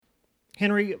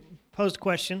Henry posed a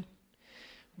question,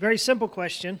 very simple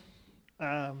question.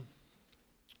 At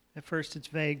first it's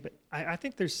vague, but I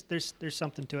think there's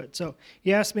something to it. So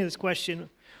he asked me this question: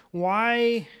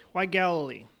 Why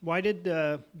Galilee? Why did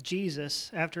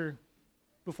Jesus,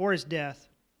 before his death,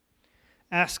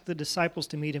 ask the disciples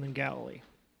to meet him in Galilee?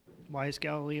 Why is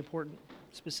Galilee important,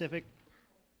 specific?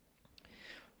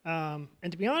 And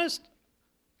to be honest,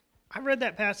 I've read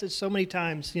that passage so many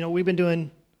times. You know, we've been doing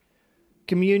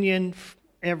communion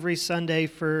every Sunday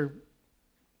for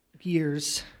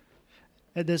years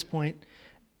at this point,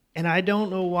 and I don't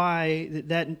know why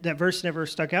that verse never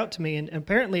stuck out to me, and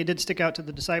apparently it didn't stick out to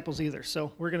the disciples either.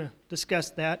 So we're going to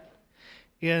discuss that.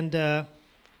 And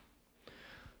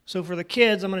so for the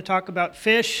kids, I'm going to talk about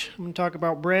fish, I'm going to talk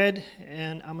about bread,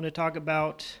 and I'm going to talk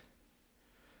about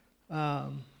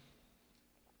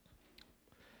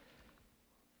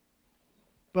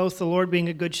both the Lord being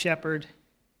a good shepherd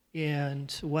and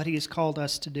what he has called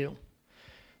us to do.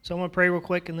 So I'm going to pray real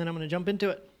quick, and then I'm going to jump into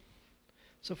it.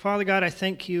 So Father God, I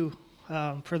thank you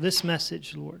for this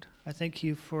message, Lord. I thank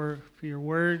you for your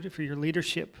word, for your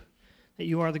leadership, that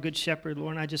you are the good shepherd,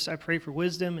 Lord. And I pray for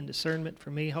wisdom and discernment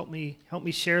for me. Help me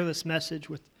share this message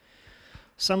with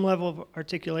some level of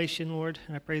articulation, Lord.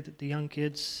 And I pray that the young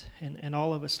kids and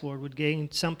all of us, Lord, would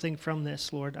gain something from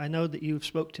this, Lord. I know that you've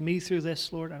spoke to me through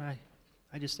this, Lord, and I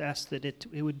just ask that it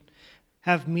would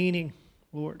have meaning,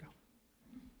 Lord.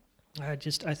 I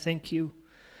thank you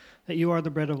that you are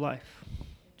the bread of life. In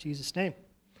Jesus' name.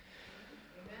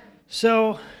 Amen.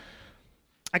 So,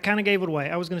 I kind of gave it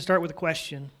away. I was going to start with a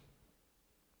question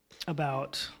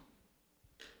about,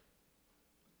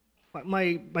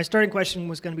 my starting question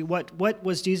was going to be, what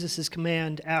was Jesus'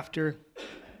 command after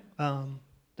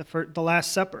the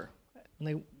Last Supper? And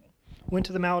they went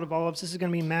to the Mount of Olives. This is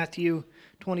going to be Matthew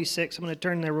 26. I'm going to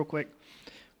turn there real quick.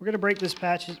 We're going to break this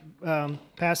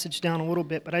passage down a little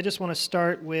bit, but I just want to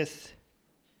start with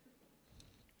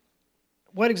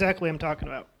what exactly I'm talking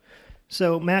about.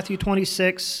 So Matthew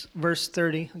 26, verse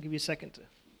 30. I'll give you a second to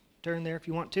turn there if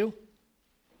you want to.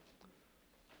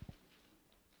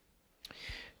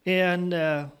 And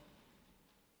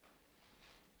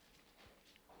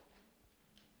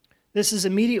this is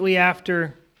immediately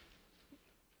after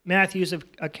Matthew's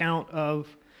account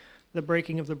of the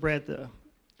breaking of the bread,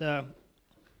 the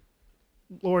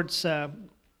Lord's the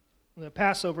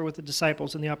Passover with the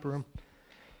disciples in the upper room.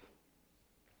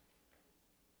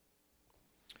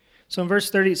 So in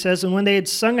verse 30 it says, "And when they had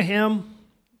sung a hymn,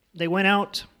 they went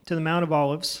out to the Mount of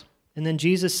Olives. And then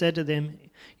Jesus said to them,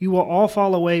 'You will all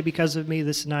fall away because of me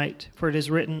this night, for it is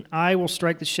written, I will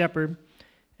strike the shepherd,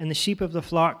 and the sheep of the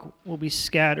flock will be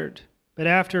scattered. But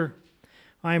after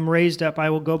I am raised up, I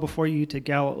will go before you to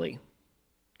Galilee.'"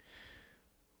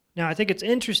 Now I think it's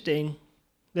interesting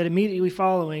that immediately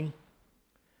following,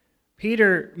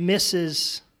 Peter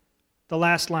misses the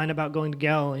last line about going to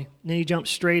Galilee. And then he jumps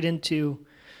straight into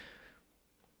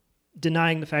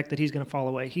denying the fact that he's going to fall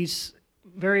away. He's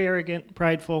very arrogant,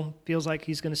 prideful, feels like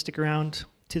he's going to stick around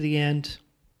to the end.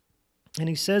 And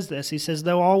he says this. He says,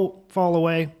 "Though all fall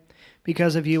away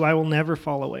because of you, I will never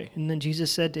fall away." And then Jesus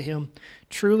said to him,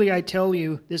 "Truly I tell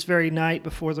you, this very night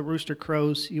before the rooster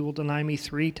crows, you will deny me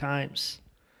 3 times.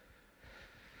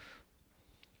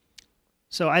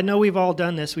 So I know we've all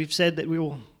done this. We've said that we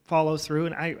will follow through,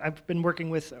 and I've been working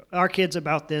with our kids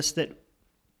about this, that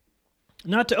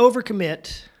not to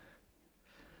overcommit,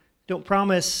 don't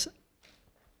promise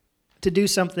to do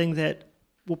something that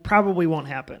probably won't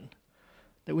happen,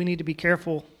 that we need to be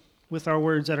careful with our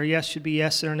words, that our yes should be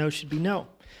yes and our no should be no.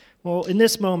 Well, in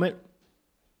this moment,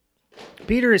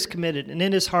 Peter is committed, and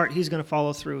in his heart, he's going to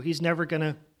follow through. He's never going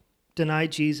to deny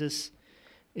Jesus,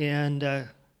 and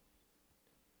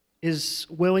is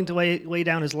willing to lay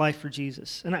down his life for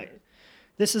Jesus. And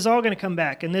this is all going to come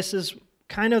back, and this is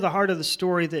kind of the heart of the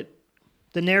story, that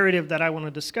the narrative that I want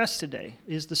to discuss today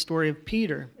is the story of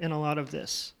Peter in a lot of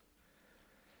this.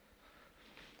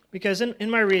 Because in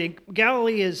my reading,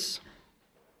 Galilee is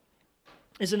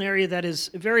an area that is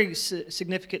very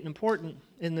significant and important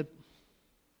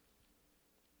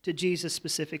to Jesus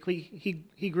specifically.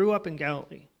 He grew up in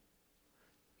Galilee.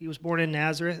 He was born in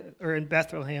Nazareth, or in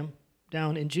Bethlehem,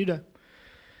 down in Judah,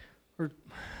 or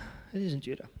it is in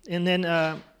Judah. And then,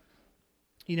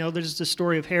 there's the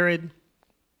story of Herod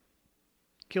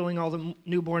killing all the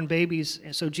newborn babies.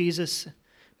 And so Jesus,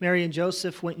 Mary, and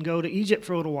Joseph went and go to Egypt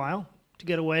for a little while to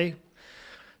get away,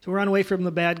 to run away from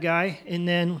the bad guy. And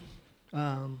then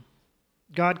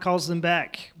God calls them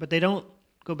back, but they don't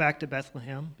go back to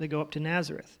Bethlehem. They go up to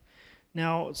Nazareth.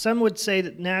 Now, some would say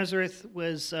that Nazareth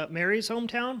was Mary's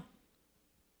hometown.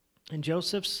 and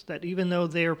Joseph's, that even though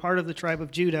they are part of the tribe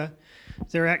of Judah,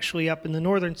 they're actually up in the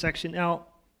northern section. Now,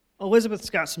 Elizabeth's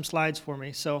got some slides for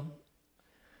me, so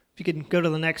if you could go to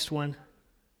the next one.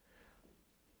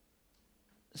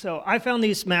 So I found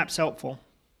these maps helpful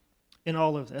in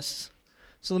all of this.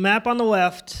 So the map on the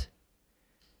left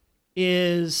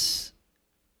is,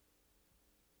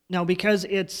 now because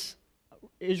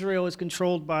Israel is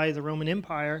controlled by the Roman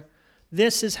Empire,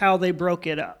 this is how they broke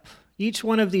it up. Each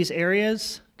one of these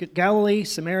areas, Galilee,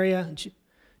 Samaria,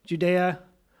 Judea,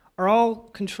 are all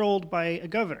controlled by a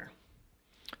governor.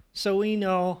 So we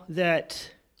know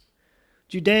that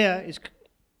Judea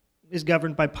is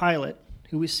governed by Pilate,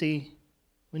 who we see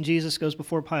when Jesus goes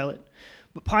before Pilate.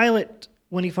 But Pilate,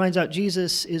 when he finds out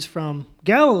Jesus is from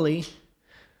Galilee,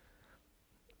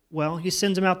 well, he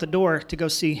sends him out the door to go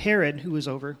see Herod, who was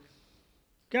over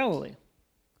Galilee.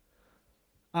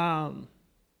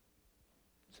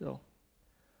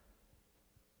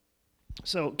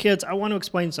 So kids, I want to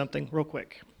explain something real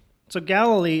quick. So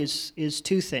Galilee is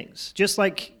two things. Just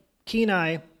like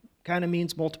Kenai kind of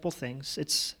means multiple things.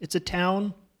 It's a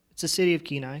town. It's a city of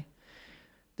Kenai.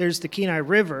 There's the Kenai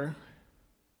River.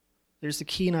 There's the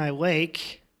Kenai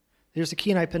Lake. There's the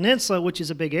Kenai Peninsula, which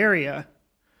is a big area.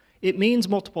 It means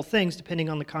multiple things depending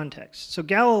on the context. So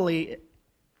Galilee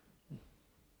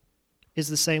is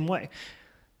the same way.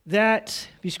 That,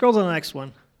 if you scroll to the next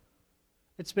one,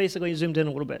 it's basically zoomed in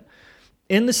a little bit.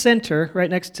 In the center, right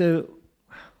next to,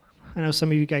 I know some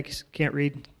of you guys can't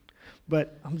read,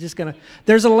 but I'm just going to,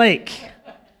 there's a lake.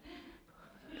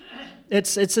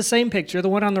 It's the same picture. The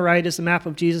one on the right is the map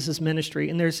of Jesus' ministry,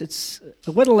 and it's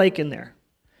a little lake in there.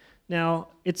 Now,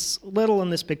 it's little in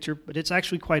this picture, but it's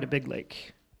actually quite a big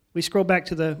lake. We scroll back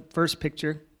to the first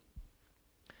picture.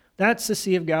 That's the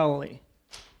Sea of Galilee.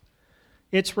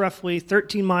 It's roughly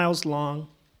 13 miles long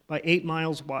by 8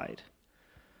 miles wide.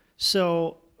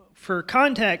 So, for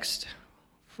context,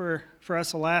 for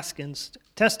us Alaskans,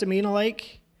 Testamina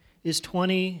Lake is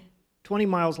 20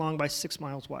 miles long by 6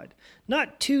 miles wide.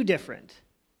 Not too different,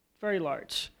 very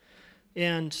large.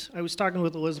 And I was talking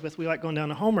with Elizabeth, we like going down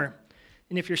to Homer.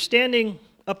 And if you're standing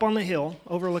up on the hill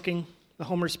overlooking the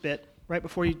Homer Spit, right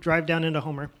before you drive down into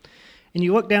Homer, and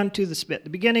you look down to the spit, the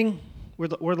beginning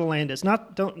where the land is.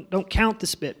 Don't count the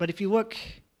spit, but if you look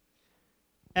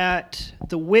at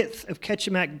the width of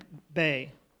Ketchimack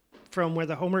Bay from where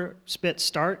the Homer Spit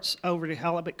starts over to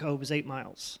Halibut Cove is 8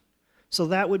 miles. So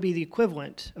that would be the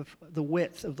equivalent of the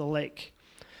width of the lake.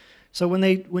 So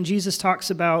when Jesus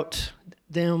talks about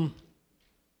them,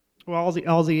 well,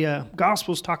 all the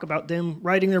Gospels talk about them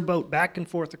riding their boat back and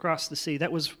forth across the sea.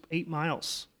 That was 8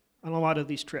 miles on a lot of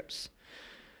these trips.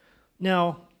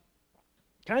 Now,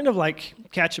 kind of like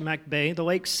Ketchimack Bay, the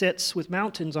lake sits with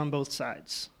mountains on both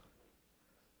sides.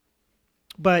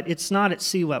 But it's not at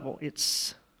sea level.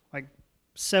 It's like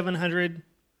 700,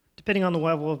 depending on the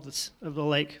level of the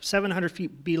lake, 700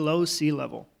 feet below sea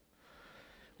level,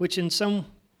 which in some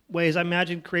ways I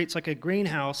imagine creates like a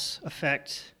greenhouse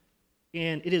effect,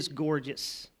 and it is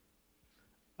gorgeous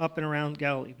up and around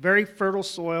Galilee. Very fertile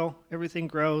soil, everything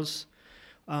grows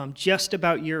just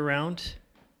about year-round.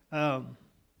 I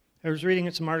was reading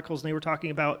some articles, and they were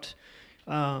talking about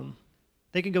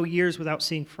they could go years without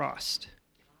seeing frost,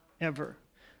 ever.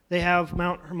 They have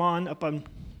Mount Hermon up on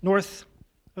north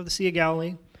of the Sea of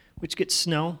Galilee, which gets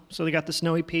snow. So they got the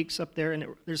snowy peaks up there, and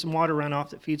there's some water runoff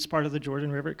that feeds part of the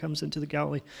Jordan River. It comes into the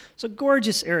Galilee. It's a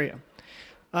gorgeous area.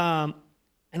 And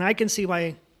I can see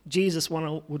why Jesus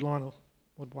would want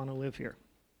to live here.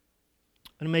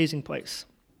 An amazing place.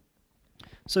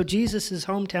 So Jesus'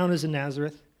 hometown is in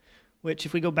Nazareth, which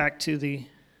if we go back to the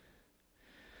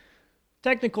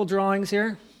technical drawings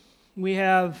here, we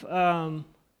have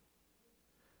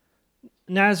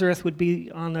Nazareth would be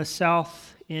on the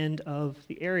south end of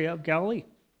the area of Galilee.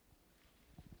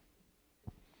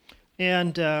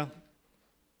 And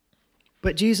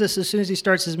but Jesus, as soon as he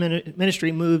starts his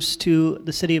ministry, moves to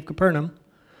the city of Capernaum,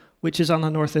 which is on the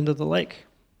north end of the lake,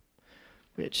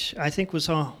 which I think was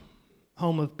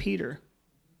home of Peter.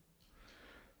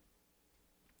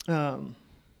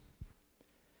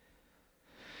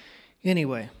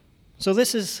 Anyway, so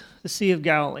this is the Sea of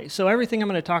Galilee. So everything I'm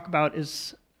going to talk about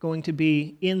is going to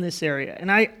be in this area.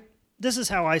 And this is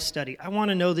how I study. I want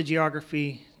to know the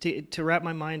geography to wrap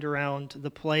my mind around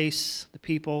the place, the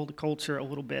people, the culture a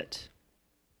little bit.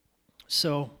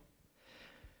 So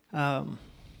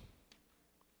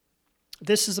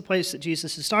this is the place that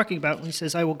Jesus is talking about when he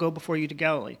says, I will go before you to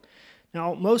Galilee.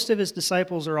 Now, most of his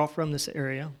disciples are all from this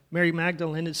area. Mary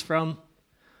Magdalene is from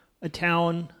a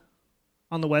town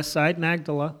on the west side,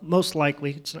 Magdala, most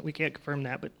likely. We can't confirm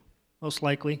that, but most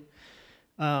likely.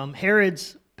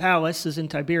 Herod's palace is in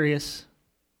Tiberias,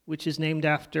 which is named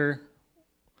after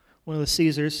one of the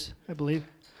Caesars, I believe.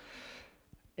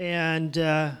 And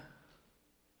at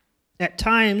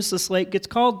times, this lake gets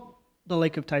called the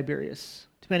Lake of Tiberias,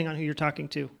 depending on who you're talking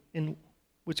to in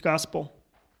which gospel.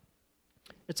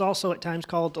 It's also at times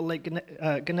called the Lake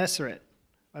Gennesaret,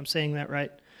 if I'm saying that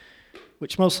right,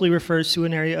 which mostly refers to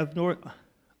an area of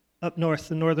up north,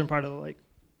 the northern part of the lake.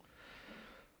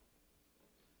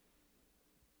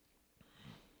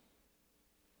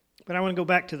 But I want to go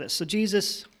back to this. So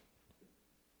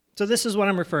this is what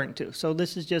I'm referring to. So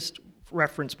this is just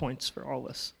reference points for all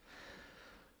this.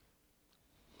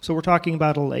 So we're talking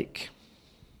about a lake.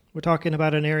 We're talking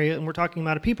about an area, and we're talking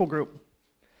about a people group.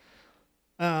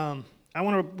 I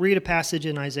want to read a passage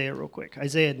in Isaiah real quick.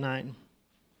 Isaiah 9.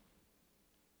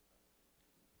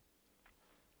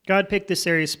 God picked this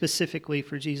area specifically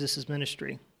for Jesus'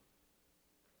 ministry.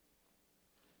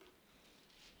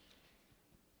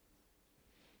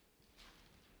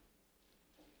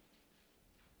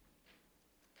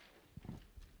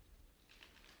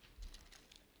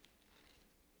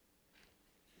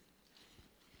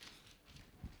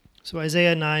 So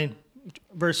Isaiah 9,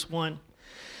 verse 1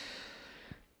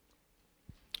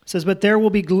 says, "But there will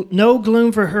be no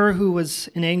gloom for her who was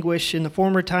in anguish. In the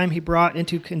former time he brought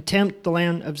into contempt the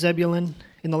land of Zebulun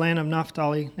and the land of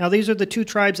Naphtali." Now these are the two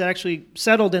tribes that actually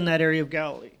settled in that area of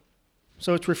Galilee.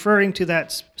 So it's referring to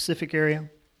that specific area.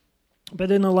 "But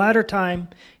in the latter time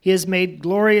he has made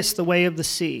glorious the way of the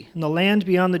sea, and the land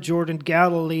beyond the Jordan,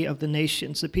 Galilee of the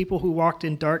nations. The people who walked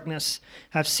in darkness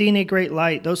have seen a great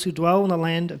light. Those who dwell in the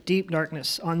land of deep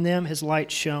darkness, on them his light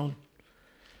shone."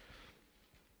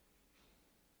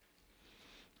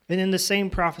 And in the same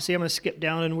prophecy, I'm going to skip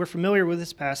down, and we're familiar with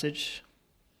this passage.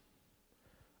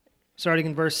 Starting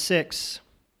in verse 6, it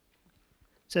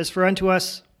says, For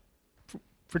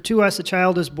to us a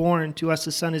child is born, to us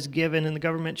a son is given, and the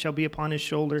government shall be upon his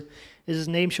shoulder. His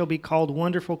name shall be called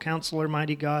Wonderful Counselor,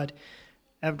 Mighty God,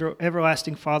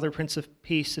 Everlasting Father, Prince of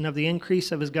Peace. And of the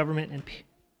increase of his government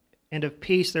and of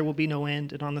peace there will be no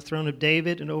end. And on the throne of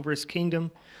David and over his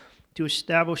kingdom, to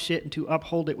establish it and to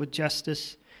uphold it with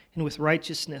justice and with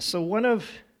righteousness. So one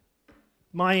of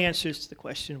my answers to the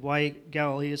question why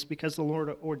Galilee is because the Lord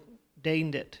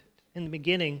ordained it in the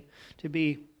beginning to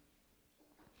be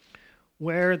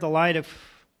where the light of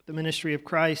the ministry of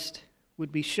Christ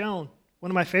would be shown. One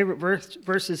of my favorite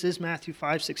verses is Matthew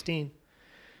 5:16.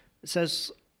 It says,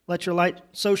 "Let your light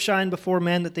so shine before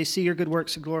men that they see your good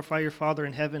works and glorify your Father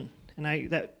in heaven." And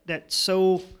that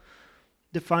so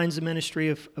defines the ministry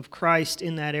of Christ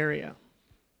in that area.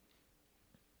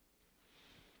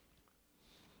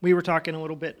 We were talking a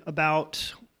little bit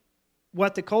about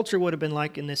what the culture would have been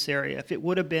like in this area, if it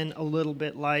would have been a little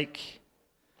bit like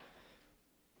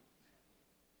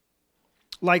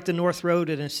the North Road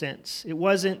in a sense. It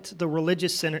wasn't the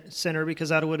religious center because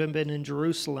that would have been in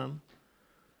Jerusalem.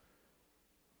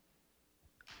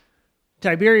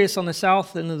 Tiberias on the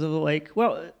south end of the lake,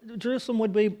 well, Jerusalem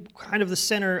would be kind of the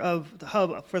center of the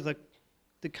hub for the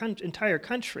entire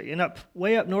country. And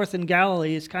way up north in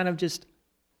Galilee is kind of just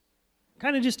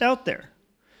out there.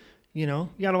 You know,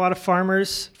 you got a lot of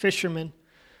farmers, fishermen.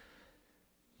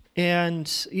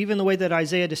 And even the way that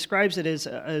Isaiah describes it is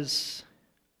as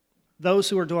those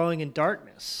who are dwelling in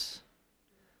darkness,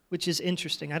 which is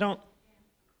interesting. And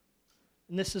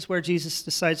this is where Jesus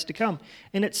decides to come.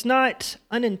 And it's not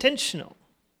unintentional.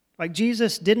 Like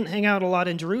Jesus didn't hang out a lot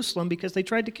in Jerusalem because they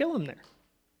tried to kill him there.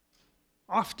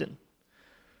 Often.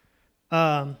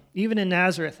 Even in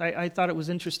Nazareth, I thought it was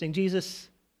interesting. Jesus,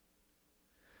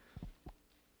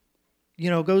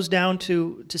 goes down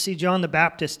to see John the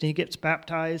Baptist, and he gets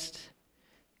baptized.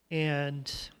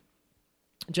 And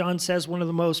John says one of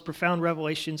the most profound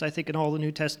revelations, I think, in all the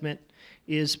New Testament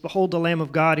is, "Behold the Lamb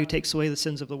of God who takes away the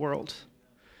sins of the world."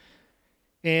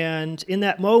 And in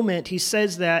that moment, he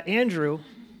says that Andrew,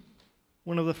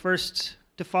 one of the first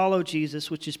to follow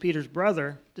Jesus, which is Peter's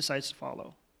brother, decides to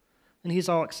follow. And he's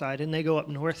all excited, and they go up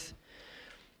north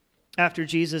after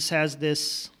Jesus has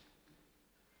the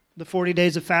 40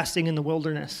 days of fasting in the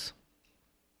wilderness.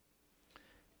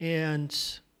 And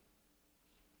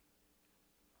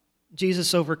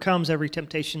Jesus overcomes every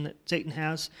temptation that Satan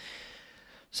has.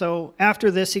 So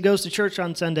after this, he goes to church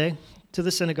on Sunday, to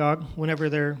the synagogue, whenever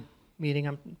they're meeting.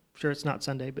 I'm sure it's not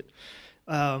Sunday, but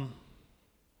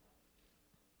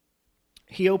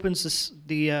he opens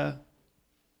the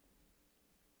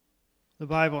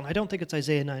Bible, and I don't think it's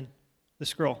Isaiah 9, the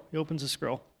scroll. He opens the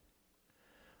scroll.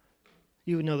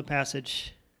 You would know the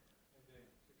passage.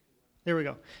 There we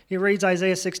go. He reads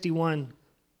Isaiah 61.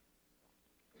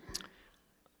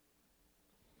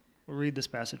 We'll read this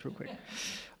passage real quick.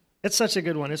 It's such a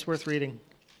good one. It's worth reading.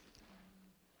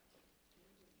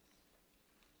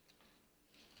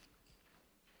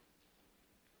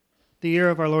 The year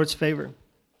of our Lord's favor.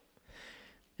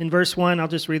 In verse 1, I'll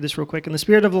just read this real quick. And the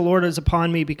Spirit of the Lord is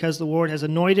upon me, because the Lord has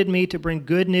anointed me to bring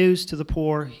good news to the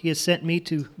poor. He has sent me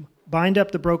to bind up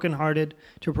the brokenhearted,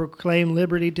 to proclaim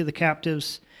liberty to the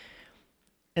captives,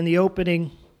 and the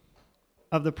opening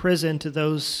of the prison to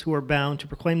those who are bound, to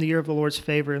proclaim the year of the Lord's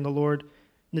favor and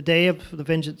the day of the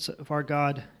vengeance of our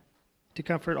God, to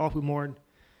comfort all who mourn.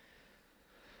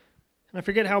 And I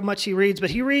forget how much he reads,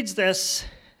 but he reads this,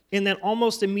 and then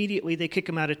almost immediately they kick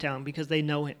him out of town because they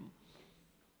know him.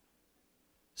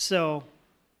 So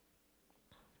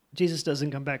Jesus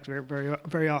doesn't come back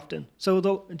very often.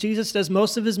 So Jesus does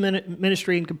most of his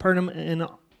ministry in Capernaum and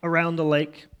around the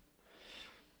lake.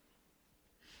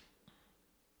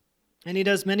 And he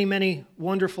does many, many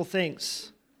wonderful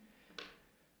things.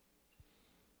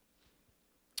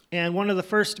 And one of the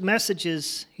first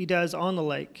messages he does on the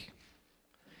lake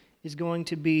is going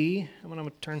to be, I'm going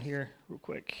to turn here real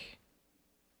quick,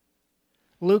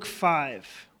 Luke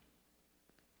 5.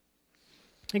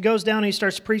 He goes down and he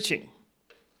starts preaching.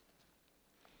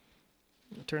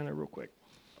 I'll turn there real quick.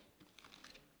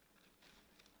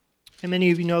 And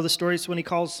many of you know the story. It's when he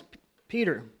calls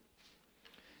Peter.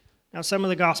 Now, some of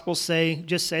the Gospels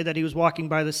just say that he was walking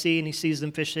by the sea and he sees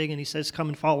them fishing and he says, "Come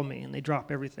and follow me," and they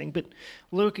drop everything. But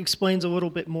Luke explains a little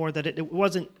bit more that it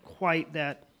wasn't quite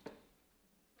that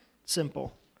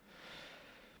simple.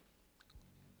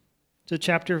 So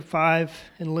chapter 5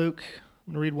 in Luke,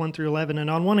 I'm going to read 1 through 11. And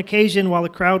on one occasion, while the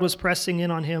crowd was pressing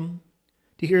in on him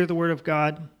to hear the word of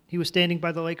God, he was standing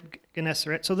by the lake of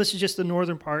Gennesaret. So this is just the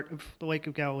northern part of the Lake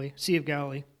of Galilee, Sea of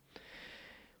Galilee.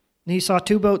 And he saw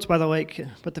two boats by the lake,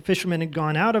 but the fishermen had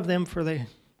gone out of them, for they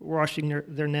were washing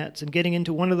their nets. And getting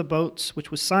into one of the boats, which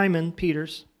was Simon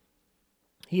Peter's,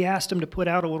 he asked him to put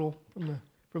out a little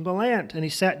from the land. And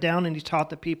he sat down and he taught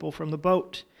the people from the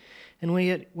boat. And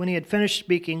when he had finished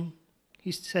speaking,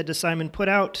 he said to Simon, "Put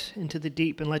out into the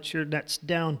deep and let your nets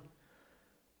down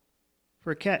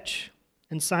for a catch."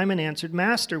 And Simon answered,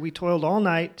 "Master, we toiled all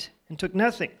night and took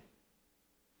nothing.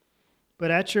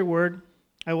 But at your word,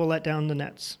 I will let down the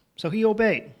nets." So he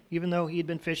obeyed, even though he had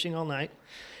been fishing all night.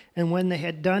 And when they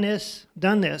had done this,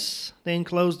 they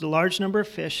enclosed a large number of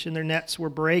fish, and their nets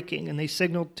were breaking. And they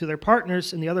signaled to their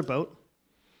partners in the other boat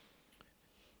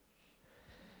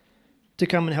to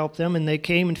come and help them. And they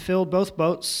came and filled both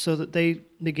boats so that they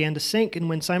began to sink. And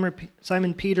when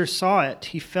Simon Peter saw it,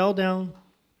 he fell down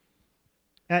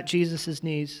at Jesus'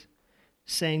 knees,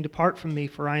 saying, "Depart from me,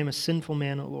 for I am a sinful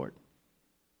man, O Lord."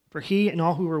 For he and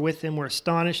all who were with him were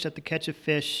astonished at the catch of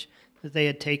fish that they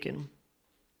had taken.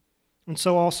 And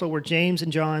so also were James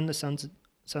and John, the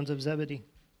sons of Zebedee,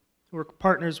 who were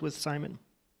partners with Simon.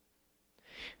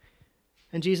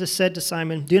 And Jesus said to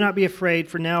Simon, "Do not be afraid,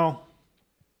 from now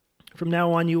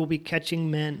on you will be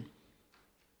catching men."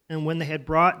 And when they had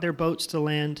brought their boats to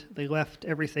land, they left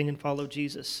everything and followed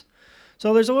Jesus.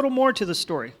 So there's a little more to the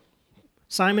story.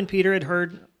 Simon Peter had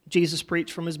heard Jesus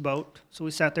preach from his boat, so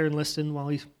he sat there and listened while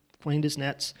he cleaned his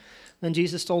nets. Then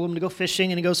Jesus told him to go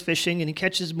fishing, and he goes fishing, and he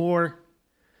catches more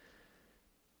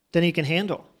than he can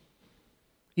handle,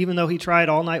 even though he tried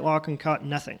all night long and caught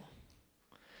nothing.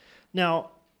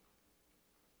 Now,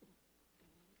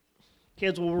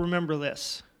 kids will remember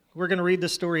this. We're going to read the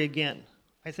story again.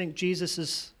 I think Jesus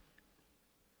is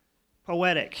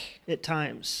poetic at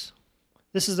times.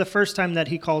 This is the first time that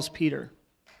he calls Peter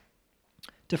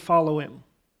to follow him.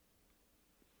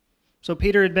 So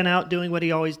Peter had been out doing what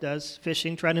he always does,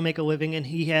 fishing, trying to make a living, and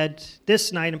he had,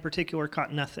 this night in particular,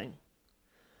 caught nothing.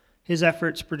 His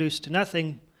efforts produced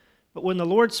nothing, but when the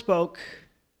Lord spoke,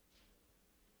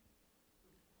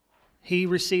 he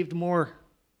received definitely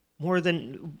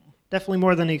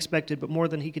more than he expected, but more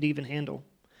than he could even handle.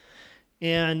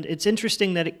 And it's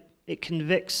interesting that it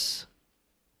convicts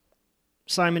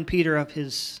Simon Peter of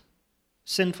his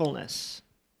sinfulness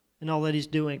and all that he's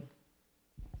doing.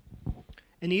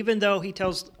 And even though he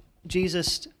tells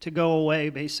Jesus to go away,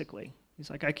 basically,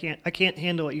 he's like, I can't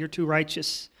handle it, you're too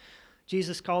righteous.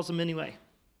 Jesus calls him anyway.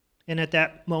 And at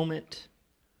that moment,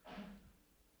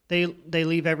 they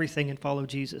leave everything and follow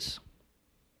Jesus.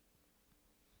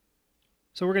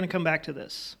 So we're going to come back to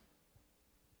this.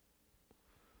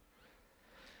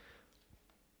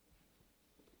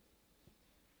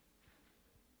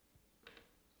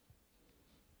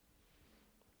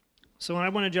 So I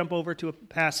want to jump over to a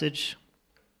passage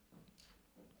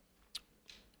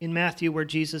in Matthew where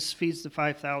Jesus feeds the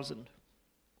 5,000.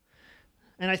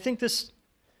 And I think this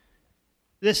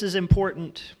is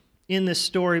important in this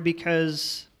story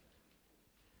because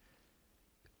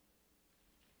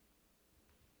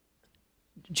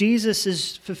Jesus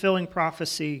is fulfilling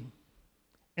prophecy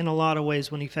in a lot of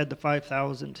ways when he fed the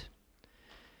 5,000.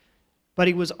 But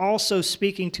he was also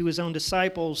speaking to his own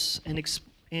disciples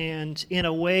and in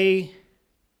a way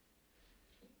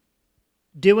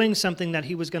doing something that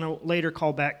he was going to later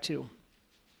call back to.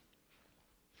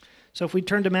 So if we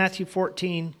turn to Matthew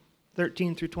 14,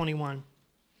 13 through 21.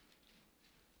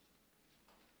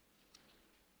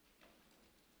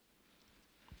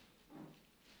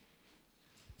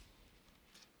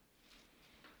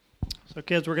 So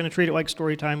kids, we're going to treat it like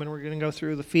story time, and we're going to go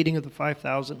through the feeding of the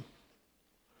 5,000.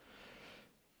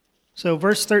 So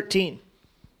verse 13.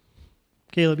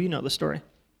 Caleb, you know the story.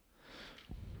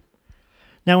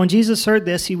 Now when Jesus heard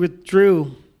this, he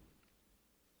withdrew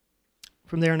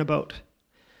from there in a boat.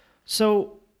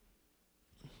 So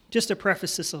just to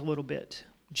preface this a little bit,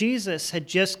 Jesus had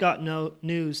just got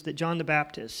news that John the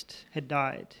Baptist had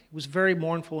died. He was very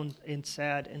mournful and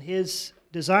sad, and his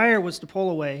desire was to pull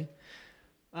away.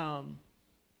 You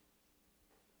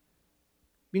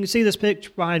can see this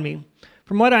picture behind me.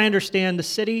 From what I understand, the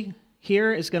city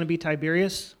here is going to be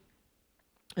Tiberias,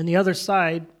 and the other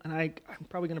side, and I'm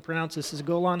probably going to pronounce this as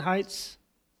Golan Heights,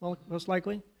 well, most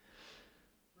likely.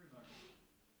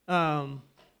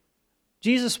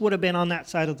 Jesus would have been on that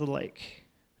side of the lake,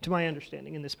 to my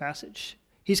understanding, in this passage.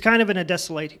 He's kind of in a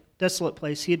desolate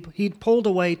place. He'd pulled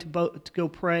away to go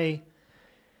pray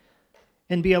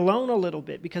and be alone a little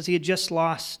bit because he had just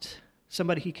lost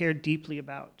somebody he cared deeply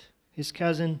about, his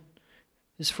cousin,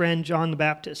 his friend, John the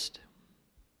Baptist.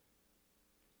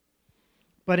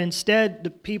 But instead, the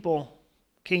people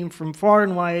came from far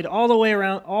and wide, all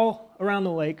around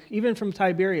the lake, even from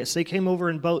Tiberias. They came over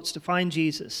in boats to find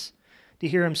Jesus, to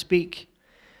hear him speak.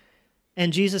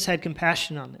 And Jesus had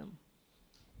compassion on them.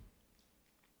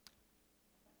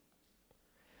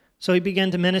 So he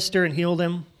began to minister and heal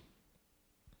them.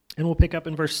 And we'll pick up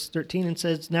in verse 13 and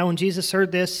says, Now when Jesus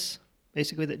heard this,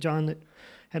 basically that John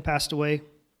had passed away,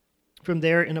 from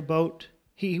there in a boat,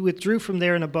 he withdrew from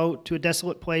there in a boat to a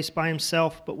desolate place by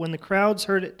himself. But when the crowds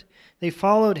heard it, they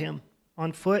followed him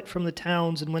on foot from the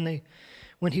towns. And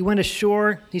when he went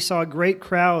ashore, he saw a great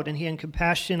crowd, and he had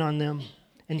compassion on them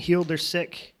and healed their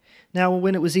sick. Now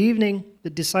when it was evening, the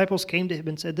disciples came to him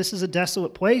and said, This is a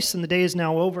desolate place, and the day is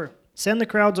now over. Send the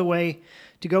crowds away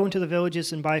to go into the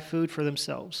villages and buy food for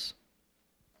themselves.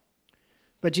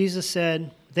 But Jesus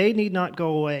said, They need not go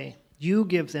away. You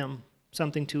give them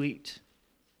something to eat.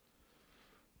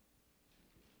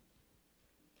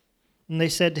 And they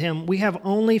said to him, We have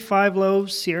only 5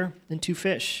 loaves here and 2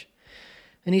 fish.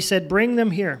 And he said, Bring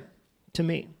them here to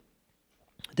me.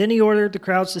 Then he ordered the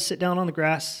crowds to sit down on the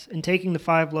grass, and taking the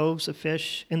 5 loaves of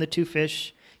fish and the 2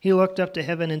 fish, he looked up to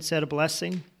heaven and said a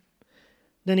blessing.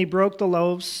 Then he broke the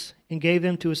loaves and gave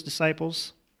them to his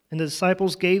disciples, and the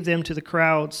disciples gave them to the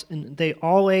crowds, and they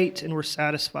all ate and were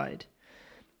satisfied.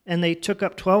 And they took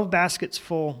up 12 baskets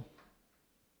full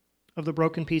of the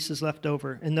broken pieces left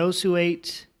over, and those who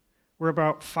ate were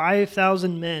about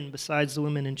 5,000 men besides the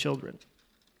women and children.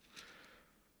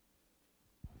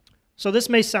 So this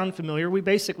may sound familiar. We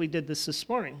basically did this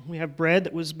morning. We have bread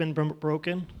that was been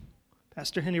broken.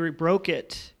 Pastor Henry broke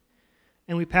it,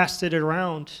 and we passed it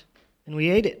around, and we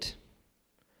ate it.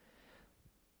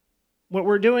 What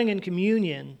we're doing in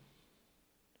communion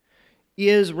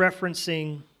is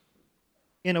referencing,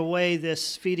 in a way,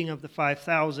 this feeding of the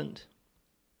 5,000,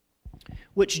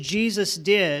 which Jesus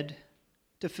did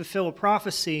to fulfill a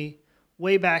prophecy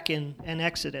way back in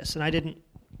Exodus. And I didn't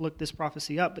look this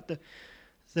prophecy up, but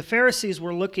the Pharisees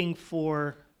were looking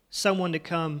for someone to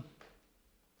come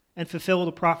and fulfill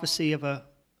the prophecy of a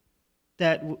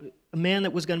man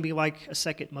that was going to be like a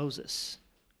second Moses.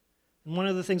 And one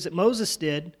of the things that Moses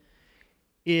did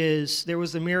is there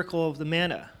was the miracle of the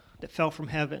manna that fell from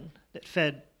heaven that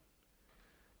fed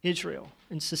Israel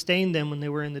and sustained them when they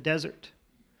were in the desert.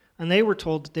 And they were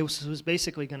told that this was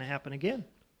basically going to happen again.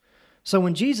 So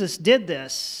when Jesus did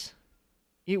this,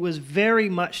 it was very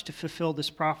much to fulfill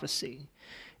this prophecy.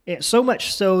 So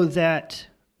much so that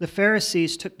the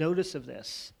Pharisees took notice of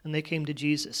this, and they came to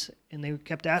Jesus, and they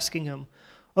kept asking him,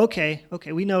 okay,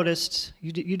 we noticed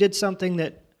you did something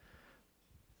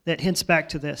that hints back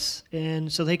to this.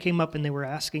 And so they came up and they were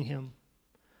asking him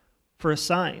for a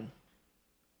sign.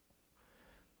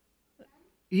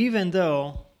 Even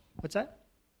though, what's that?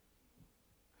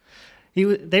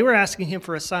 They were asking him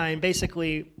for a sign,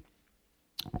 basically,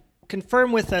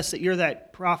 confirm with us that you're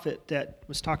that prophet that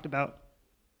was talked about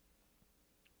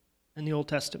in the Old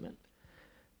Testament.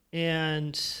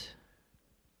 And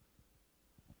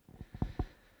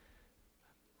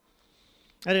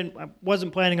I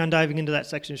wasn't planning on diving into that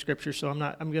section of Scripture, so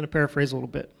I'm going to paraphrase a little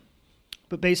bit.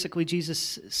 But basically,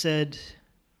 Jesus said,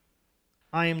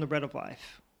 I am the bread of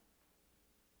life.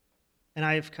 And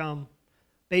I have come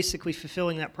basically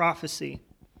fulfilling that prophecy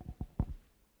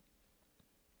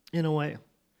in a way.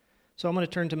 So I'm going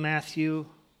to turn to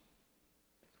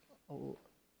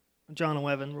John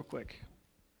 11 real quick.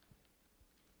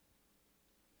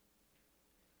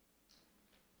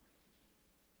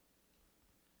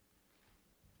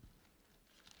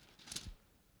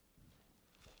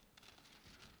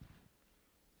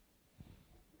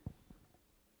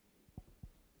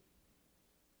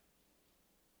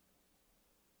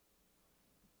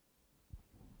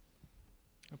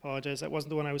 I apologize, that wasn't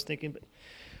the one I was thinking, but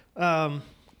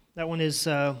that one is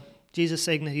Jesus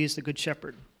saying that he is the good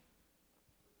shepherd.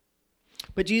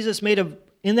 But Jesus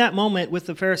in that moment with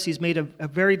the Pharisees, made a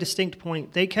very distinct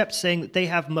point. They kept saying that they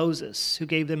have Moses who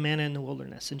gave them manna in the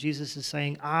wilderness. And Jesus is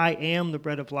saying, I am the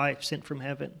bread of life sent from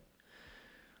heaven.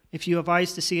 If you have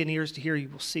eyes to see and ears to hear, you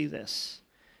will see this.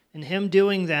 And him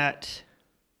doing that,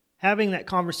 having that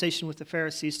conversation with the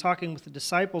Pharisees, talking with the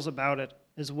disciples about it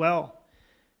as well,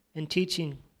 and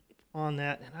teaching on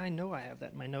that. And I know I have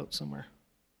that in my notes somewhere.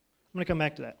 I'm going to come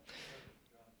back to that.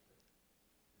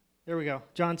 There we go.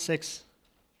 John 6.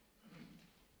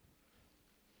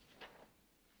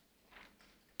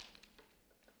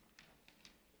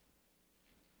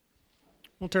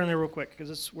 We'll turn there real quick because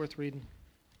it's worth reading.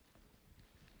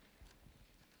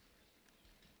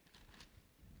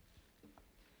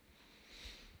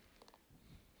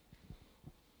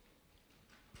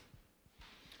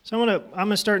 So I'm going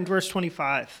to start in verse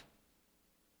 25.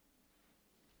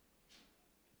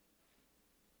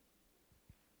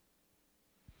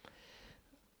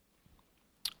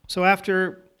 So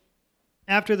after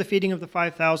the feeding of the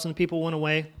 5,000, people went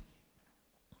away,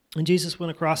 and Jesus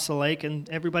went across the lake, and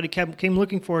everybody came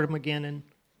looking for him again. And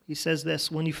he says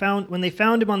this: when they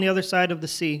found him on the other side of the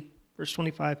sea, verse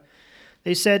 25,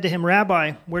 they said to him,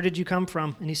 Rabbi, where did you come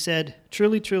from? And he said,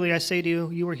 Truly, truly, I say to you,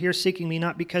 you were here seeking me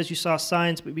not because you saw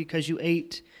signs, but because you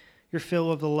ate your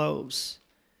fill of the loaves.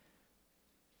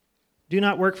 Do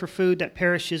not work for food that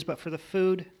perishes, but for the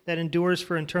food that endures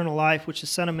for eternal life, which the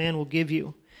Son of Man will give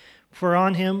you. For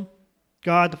on him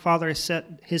God the Father has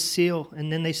set his seal.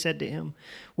 And then they said to him,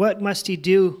 What must he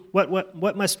do?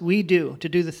 What must we do to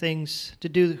do the things to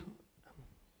do?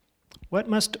 What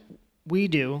must we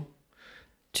do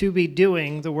to be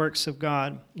doing the works of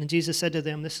God? And Jesus said to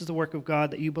them, This is the work of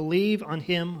God, that you believe on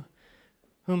him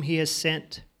whom he has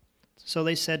sent. So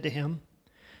they said to him,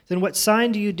 Then what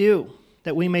sign do you do,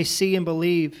 that we may see and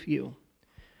believe you?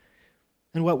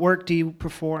 And what work do you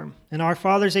perform? And our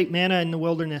fathers ate manna in the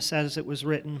wilderness, as it was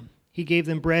written. He gave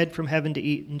them bread from heaven to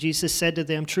eat. And Jesus said to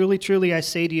them, Truly, truly, I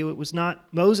say to you, it was not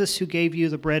Moses who gave you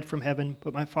the bread from heaven,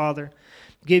 but my Father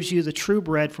gives you the true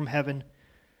bread from heaven.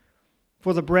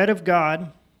 For the bread of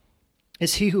God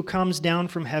is he who comes down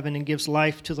from heaven and gives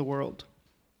life to the world.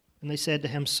 And they said to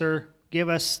him, Sir, give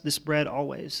us this bread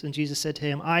always. And Jesus said to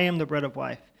him, I am the bread of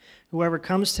life. Whoever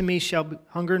comes to me shall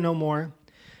hunger no more,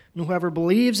 and whoever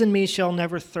believes in me shall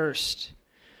never thirst.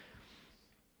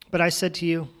 But I said to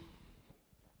you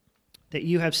that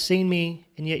you have seen me,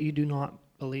 and yet you do not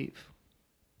believe.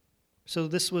 So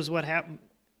this was what happened.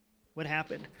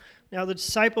 Now the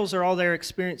disciples are all there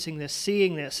experiencing this,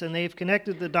 seeing this, and they've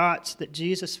connected the dots that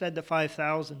Jesus fed the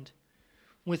 5,000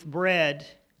 with bread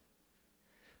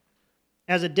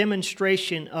as a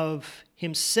demonstration of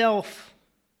himself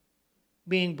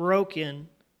being broken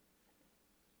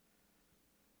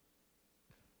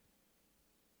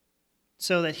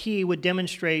so that he would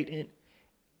demonstrate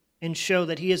and show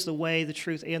that he is the way, the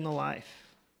truth, and the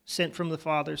life, sent from the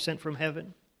Father, sent from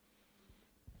heaven.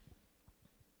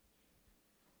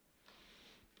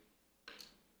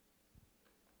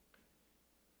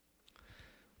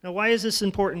 Now, why is this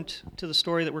important to the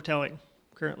story that we're telling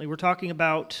currently? We're talking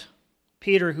about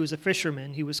Peter, who's a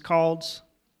fisherman. He was called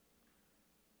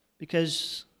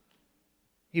because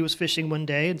he was fishing one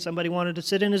day and somebody wanted to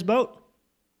sit in his boat,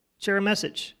 share a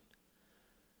message.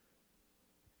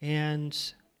 And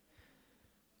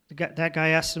that guy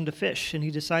asked him to fish, and he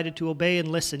decided to obey and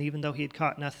listen, even though he had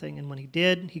caught nothing. And when he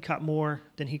did, he caught more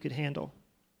than he could handle.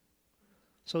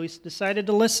 So he decided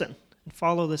to listen and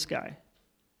follow this guy.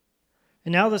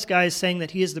 And now this guy is saying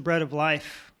that he is the bread of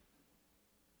life.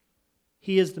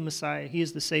 He is the Messiah. He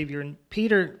is the Savior. And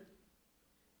Peter,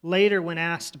 later when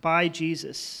asked by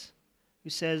Jesus, who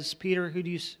says, Peter,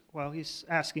 he's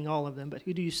asking all of them, but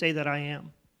who do you say that I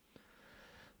am?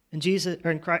 And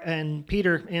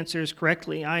Peter answers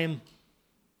correctly,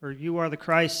 you are the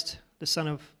Christ, the Son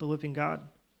of the living God.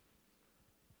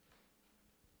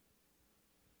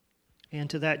 And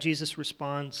to that Jesus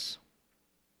responds,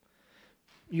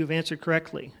 you have answered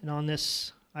correctly, and on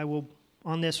this I will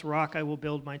on this rock I will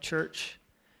build my church.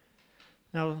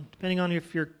 Now, depending on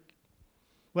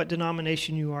what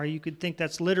denomination you are, you could think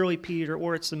that's literally Peter,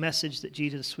 or it's the message that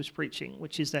Jesus was preaching,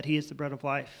 which is that he is the bread of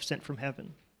life sent from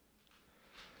heaven.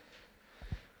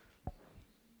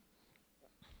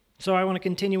 So I want to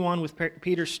continue on with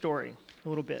Peter's story a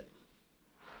little bit.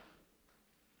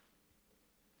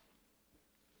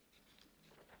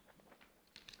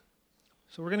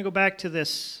 So we're going to go back to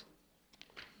this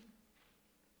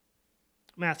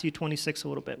Matthew 26 a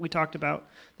little bit. We talked about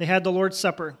they had the Lord's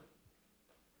Supper.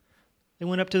 They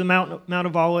went up to the Mount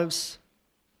of Olives,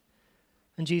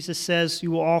 and Jesus says, "You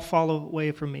will all fall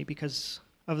away from me," because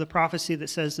of the prophecy that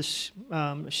says,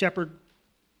 "The shepherd,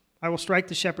 I will strike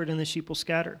the shepherd, and the sheep will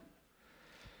scatter."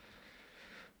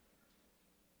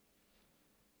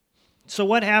 So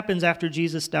what happens after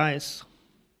Jesus dies?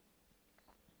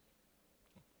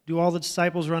 Do all the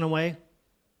disciples run away?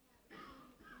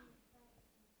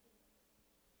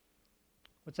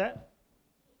 What's that?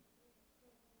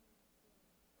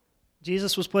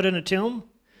 Jesus was put in a tomb.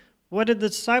 What did the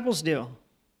disciples do?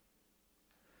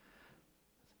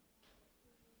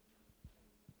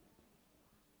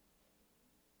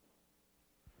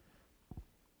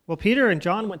 Well, Peter and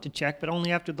John went to check, but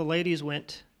only after the ladies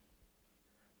went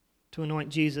to anoint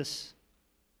Jesus.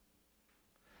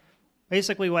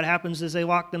 Basically, what happens is they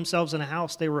locked themselves in a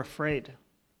house. They were afraid.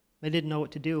 They didn't know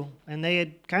what to do. And they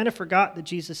had kind of forgot that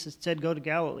Jesus had said, "Go to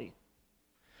Galilee."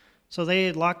 So they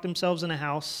had locked themselves in a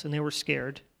house, and they were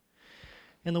scared.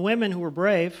 And the women who were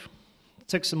brave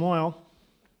took some oil.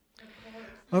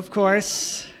 Of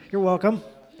course. You're welcome.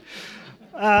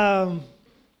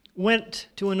 Went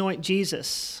to anoint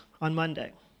Jesus on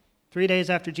Monday, 3 days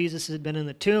after Jesus had been in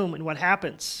the tomb. And what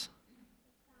happens?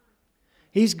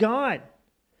 He's gone.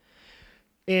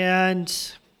 And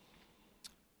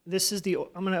this is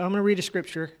I'm gonna read a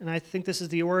scripture, and I think this is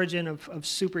the origin of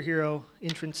superhero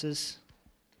entrances.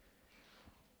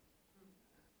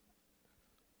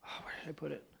 Oh, where did I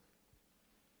put it?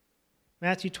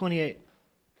 Matthew 28.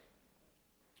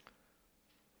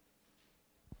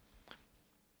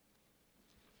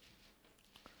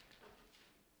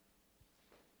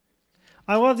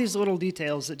 I love these little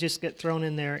details that just get thrown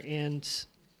in there, and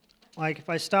like if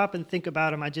I stop and think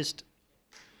about them, it's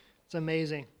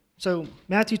amazing. So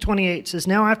Matthew 28 says,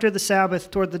 "Now after the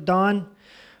Sabbath, toward the dawn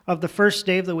of the first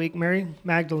day of the week, Mary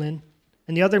Magdalene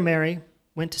and the other Mary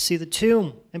went to see the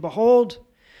tomb. And behold,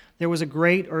 there was a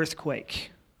great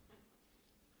earthquake.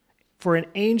 For an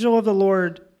angel of the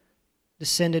Lord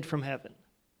descended from heaven."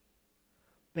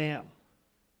 Bam.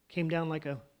 Came down like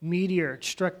a meteor, it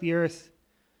struck the earth,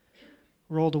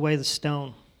 rolled away the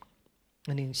stone,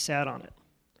 and he sat on it.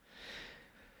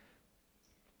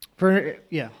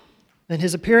 And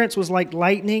his appearance was like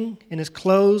lightning, and his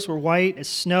clothes were white as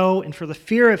snow, and for the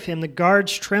fear of him the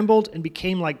guards trembled and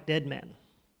became like dead men.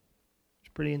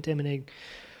 It's pretty intimidating.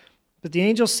 But the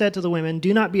angel said to the women,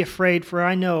 "Do not be afraid, for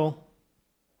I know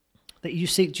that you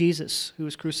seek Jesus, who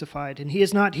was crucified, and he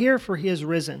is not here, for he is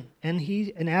risen." And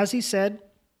as he said,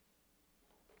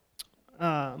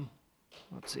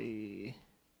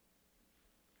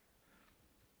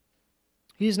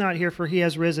 "He is not here, for he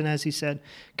has risen," as he said.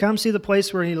 "Come see the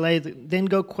place where he lay, then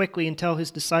go quickly and tell his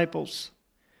disciples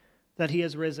that he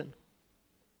has risen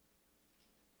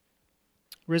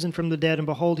from the dead, and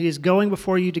behold, he is going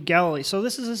before you to Galilee." So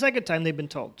this is the second time they've been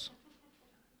told.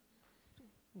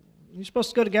 You're supposed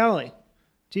to go to Galilee.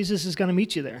 Jesus is going to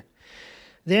meet you there.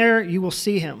 There you will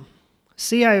see him.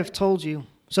 See, I have told you.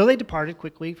 So they departed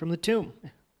quickly from the tomb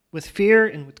with fear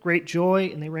and with great joy,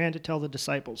 and they ran to tell the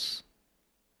disciples.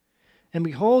 And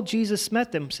behold, Jesus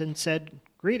met them and said,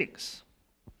 "Greetings."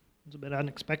 It was a bit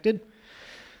unexpected.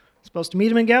 Supposed to meet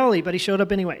him in Galilee, but he showed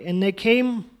up anyway. And they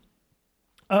came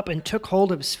up and took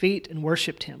hold of his feet and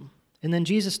worshipped him. And then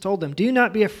Jesus told them, "Do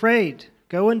not be afraid.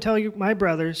 Go and tell my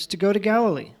brothers to go to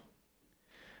Galilee.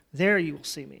 There you will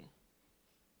see me."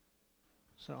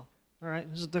 So, all right,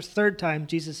 this is the third time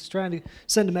Jesus is trying to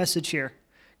send a message here.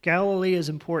 Galilee is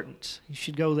important. You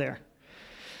should go there.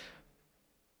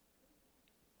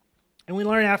 And we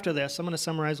learn after this, I'm going to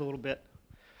summarize a little bit.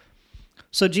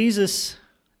 So Jesus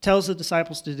tells the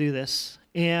disciples to do this,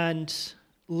 and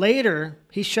later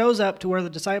he shows up to where the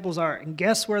disciples are, and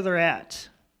guess where they're at?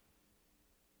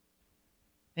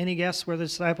 Any guess where the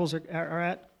disciples are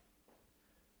at?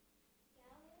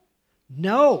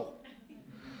 No.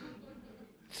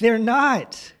 They're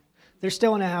not. They're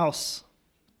still in a house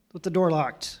with the door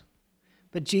locked.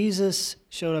 But Jesus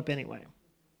showed up anyway.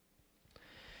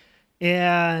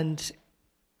 And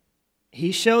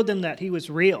he showed them that he was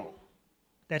real,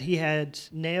 that he had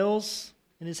nails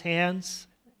in his hands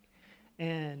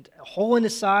and a hole in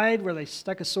his side where they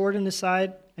stuck a sword in his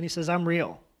side, and he says, I'm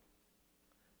real.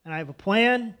 And I have a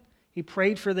plan. He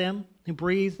prayed for them. He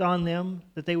breathed on them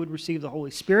that they would receive the Holy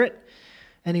Spirit,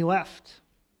 and he left.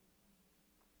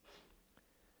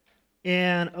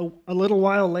 And a little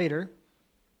while later,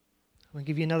 I'm going to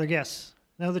give you another guess.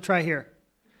 Another try here.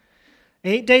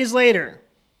 8 days later,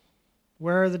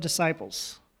 where are the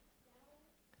disciples?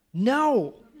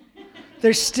 No.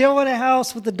 They're still in a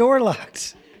house with the door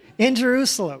locked in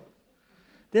Jerusalem.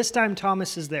 This time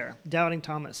Thomas is there, doubting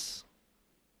Thomas.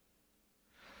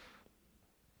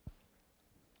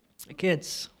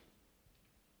 Kids,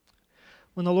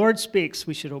 when the Lord speaks,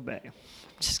 we should obey. I'm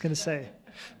just going to say,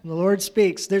 when the Lord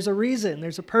speaks, there's a reason,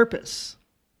 there's a purpose.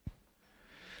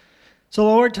 So the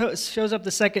Lord shows up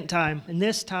the second time, and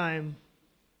this time,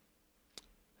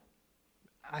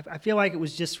 I feel like it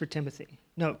was just for Timothy.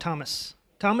 No, Thomas.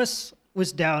 Thomas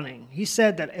was doubting. He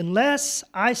said that unless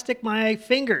I stick my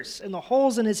fingers in the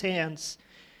holes in his hands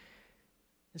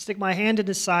and stick my hand in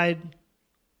his side,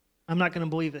 I'm not going to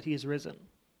believe that he is risen.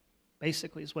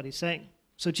 Basically is what he's saying.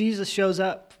 So Jesus shows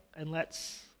up and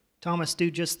lets Thomas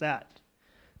do just that.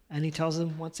 And he tells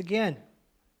him once again,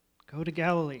 go to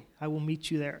Galilee. I will meet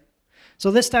you there.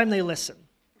 So this time they listen.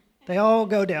 They all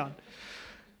go down.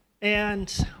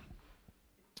 And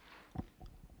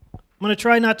I'm going to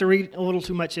try not to read a little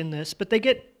too much in this, but they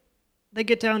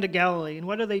get down to Galilee, and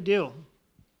what do?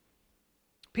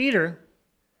 Peter,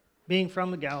 being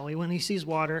from the Galilee, when he sees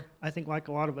water, I think like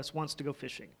a lot of us, wants to go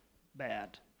fishing.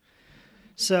 Bad.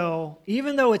 So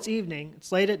even though it's evening,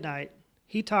 it's late at night,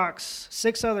 he talks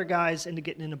 6 other guys into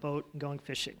getting in a boat and going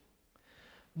fishing.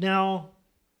 Now,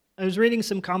 I was reading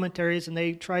some commentaries, and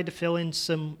they tried to fill in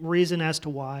some reason as to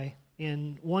why,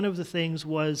 and one of the things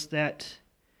was that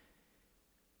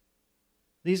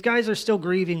these guys are still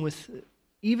grieving with,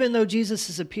 even though Jesus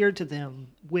has appeared to them,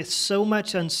 with so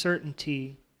much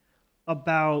uncertainty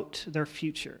about their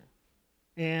future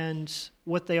and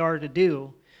what they are to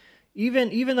do.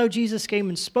 Even though Jesus came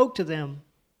and spoke to them,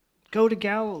 go to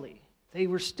Galilee, they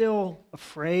were still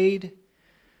afraid,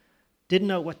 didn't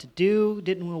know what to do,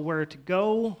 didn't know where to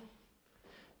go.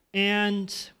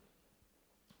 And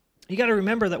you got to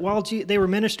remember that while they were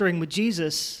ministering with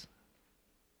Jesus,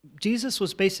 Jesus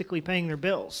was basically paying their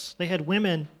bills. They had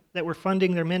women that were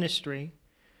funding their ministry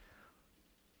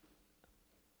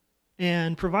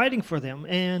and providing for them.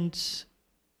 And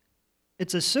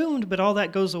it's assumed, but all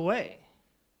that goes away.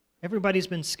 Everybody's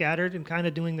been scattered and kind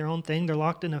of doing their own thing. They're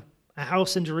locked in a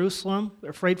house in Jerusalem. They're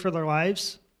afraid for their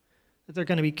lives, that they're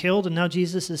going to be killed. And now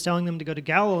Jesus is telling them to go to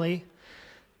Galilee.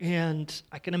 And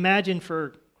I can imagine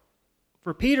for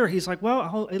Peter, he's like,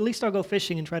 well, at least I'll go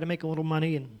fishing and try to make a little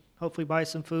money and hopefully buy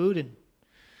some food. And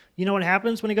you know what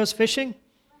happens when he goes fishing?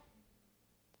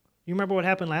 You remember what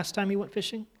happened last time he went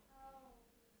fishing?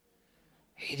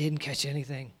 He didn't catch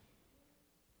anything.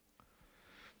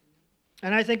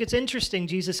 And I think it's interesting,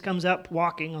 Jesus comes up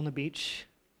walking on the beach,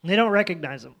 and they don't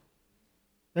recognize him.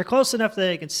 They're close enough that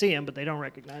they can see him, but they don't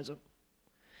recognize him.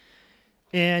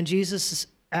 And Jesus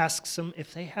asks them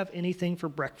if they have anything for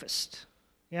breakfast.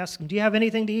 He asks them, do you have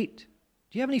anything to eat?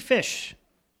 Do you have any fish?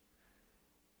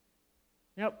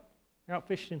 Yep, they're out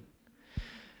fishing.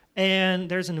 And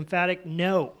there's an emphatic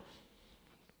no.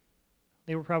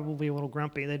 They were probably a little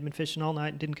grumpy. They'd been fishing all night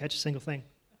and didn't catch a single thing.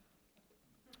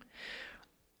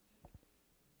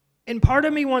 And part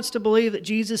of me wants to believe that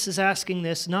Jesus is asking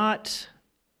this not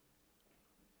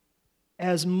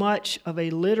as much of a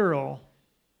literal,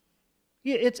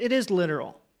 it is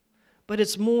literal, but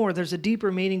it's more, there's a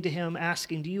deeper meaning to him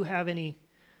asking, do you have any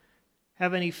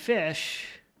fish?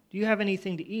 Do you have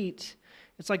anything to eat?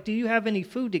 It's like, do you have any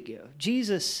food to give?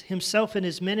 Jesus himself in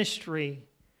his ministry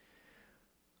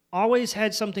always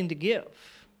had something to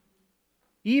give.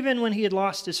 Even when he had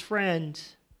lost his friend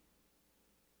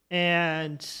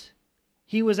and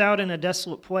he was out in a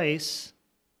desolate place,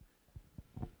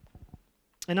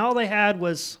 and all they had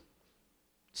was,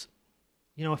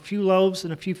 a few loaves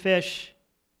and a few fish.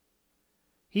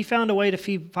 He found a way to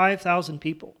feed 5,000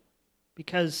 people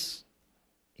because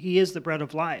he is the bread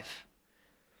of life.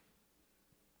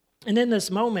 And in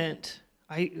this moment,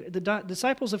 the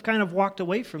disciples have kind of walked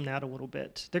away from that a little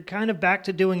bit. They're kind of back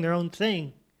to doing their own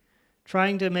thing,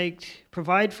 trying to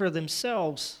provide for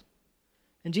themselves.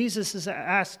 And Jesus is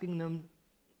asking them,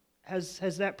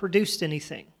 has that produced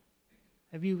anything?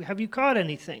 Have you caught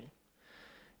anything?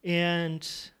 And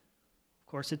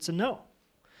of course it's a no.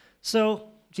 So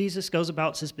Jesus goes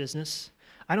about his business.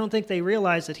 I don't think they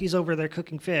realize that he's over there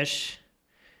cooking fish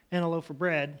and a loaf of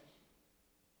bread.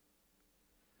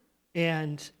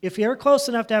 And if you're close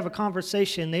enough to have a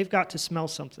conversation, they've got to smell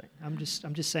something. I'm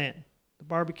just saying. The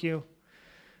barbecue,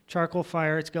 charcoal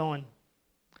fire, it's going.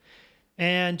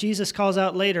 And Jesus calls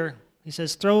out later, he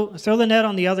says, throw the net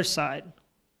on the other side.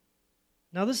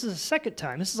 Now this is the second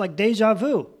time. This is like deja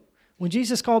vu. When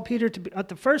Jesus called Peter at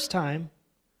the first time,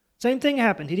 same thing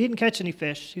happened. He didn't catch any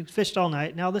fish. He fished all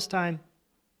night. Now this time,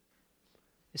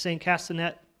 he's saying cast the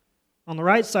net on the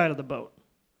right side of the boat.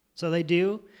 So they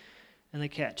do, and they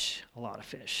catch a lot of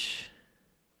fish.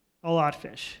 A lot of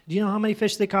fish. Do you know how many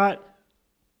fish they caught?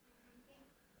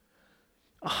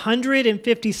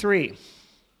 153.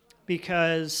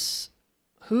 Because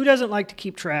who doesn't like to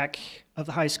keep track of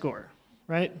the high score,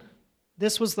 right?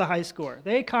 This was the high score.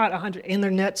 They caught 100, and their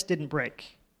nets didn't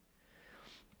break.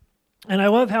 And I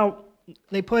love how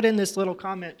they put in this little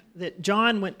comment that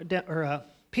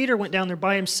Peter went down there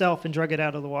by himself and drug it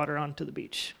out of the water onto the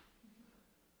beach.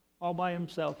 All by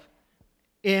himself.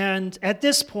 And at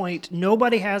this point,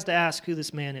 nobody has to ask who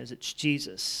this man is. It's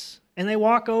Jesus. And they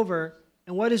walk over,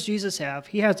 and what does Jesus have?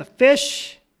 He has a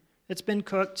fish that's been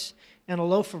cooked and a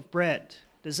loaf of bread.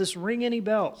 Does this ring any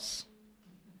bells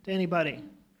to anybody?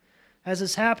 Has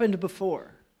this happened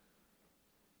before?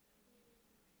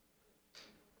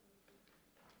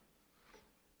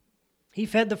 He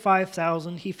fed the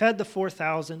 5,000. He fed the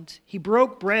 4,000. He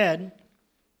broke bread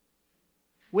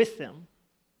with them.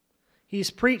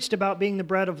 He's preached about being the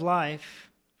bread of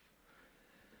life.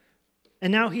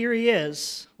 And now here he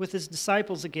is with his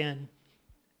disciples again.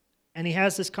 And he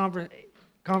has this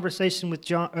conversation with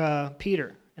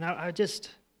Peter. And I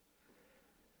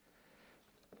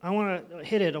want to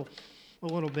hit it a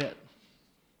little bit.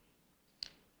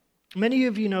 Many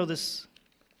of you know this,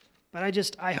 but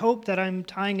I hope that I'm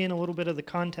tying in a little bit of the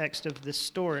context of this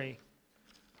story.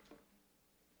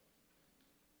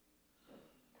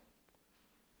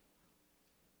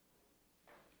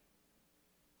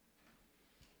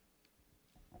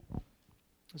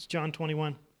 It's John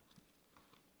 21.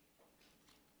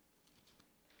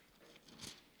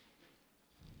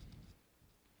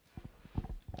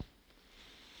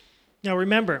 Now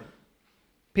remember,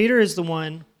 Peter is the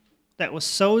one that was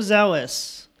so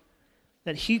zealous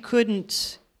that he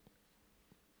didn't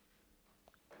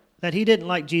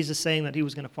like Jesus saying that he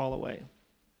was going to fall away.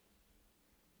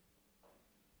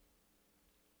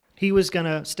 He was going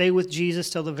to stay with Jesus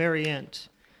till the very end.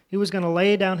 He was going to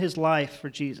lay down his life for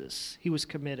Jesus. He was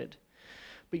committed.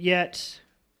 But yet,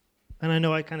 and I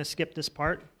know I kind of skipped this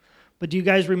part, but do you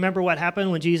guys remember what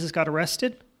happened when Jesus got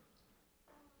arrested?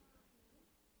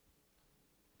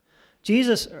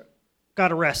 Jesus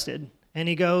got arrested, and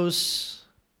he goes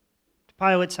to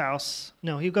Pilate's house.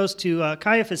 No, he goes to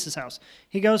Caiaphas' house.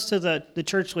 He goes to the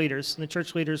church leaders, and the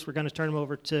church leaders were going to turn him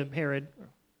over to Herod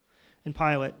and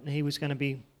Pilate, and he was going to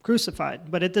be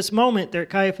crucified. But at this moment, they're at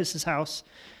Caiaphas' house,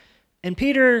 and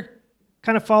Peter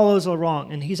kind of follows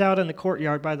along, and he's out in the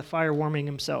courtyard by the fire warming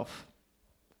himself.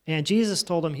 And Jesus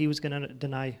told him he was going to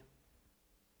deny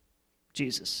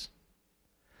Jesus.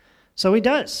 So he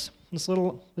does. This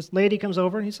lady comes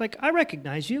over, and he's like, I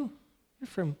recognize you.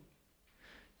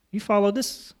 You follow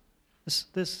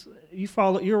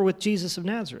you're with Jesus of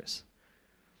Nazareth.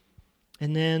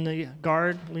 And then the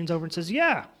guard leans over and says,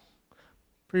 yeah,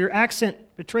 for your accent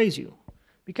betrays you.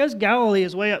 Because Galilee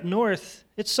is way up north,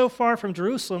 it's so far from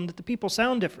Jerusalem that the people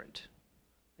sound different.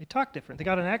 They talk different. They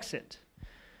got an accent.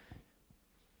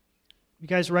 You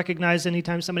guys recognize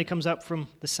anytime somebody comes up from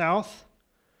the south,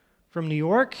 from New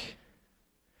York,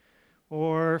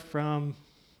 or from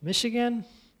Michigan?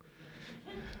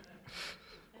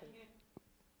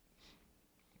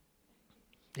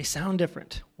 They sound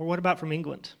different. Or what about from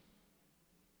England?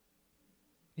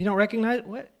 You don't recognize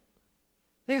what?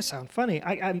 They sound funny.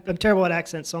 I'm terrible at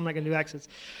accents, so I'm not going to do accents.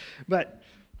 But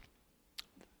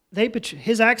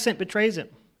his accent betrays him,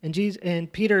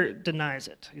 and Peter denies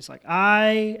it. He's like,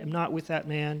 I am not with that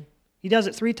man. He does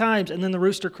it 3 times, and then the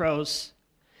rooster crows.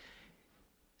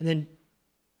 And then,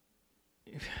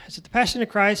 is it the Passion of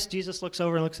Christ? Jesus looks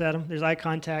over and looks at him. There's eye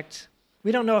contact.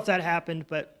 We don't know if that happened,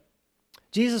 but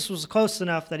Jesus was close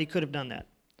enough that he could have done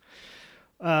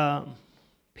that.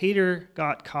 Peter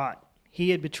got caught.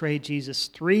 He had betrayed Jesus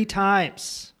 3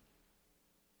 times.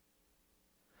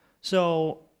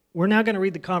 So we're now going to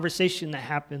read the conversation that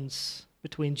happens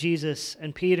between Jesus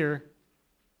and Peter.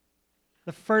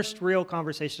 The first real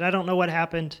conversation. I don't know what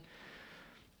happened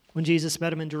when Jesus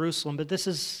met him in Jerusalem, but this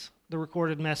is the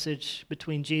recorded message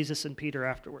between Jesus and Peter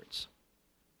afterwards.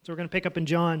 So we're going to pick up in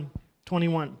John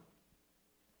 21.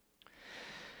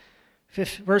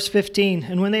 Verse 15,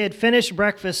 and when they had finished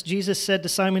breakfast, Jesus said to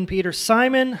Simon Peter,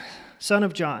 Simon, son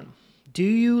of John, do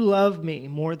you love me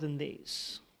more than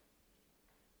these?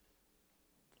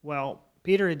 Well,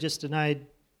 Peter had just denied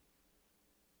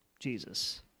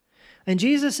Jesus. And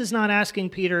Jesus is not asking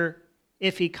Peter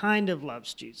if he kind of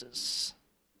loves Jesus.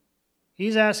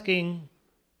 He's asking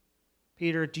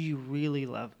Peter, do you really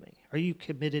love me? Are you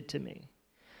committed to me?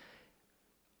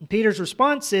 And Peter's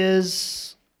response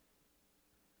is,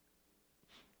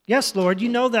 yes, Lord, you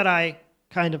know that I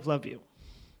kind of love you.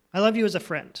 I love you as a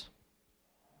friend.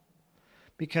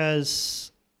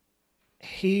 Because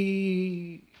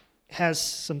he has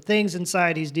some things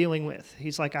inside he's dealing with.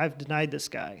 He's like, I've denied this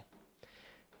guy.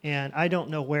 And I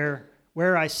don't know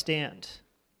where I stand.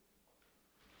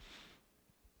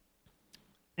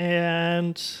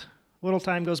 And a little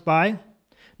time goes by.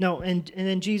 No, and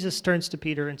then Jesus turns to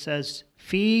Peter and says,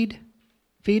 feed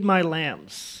my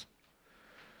lambs.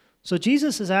 So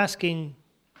Jesus is asking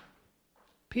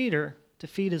Peter to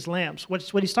feed his lambs. What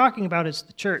he's talking about is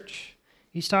the church.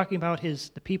 He's talking about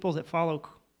the people that follow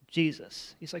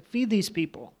Jesus. He's like, feed these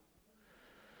people.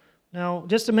 Now,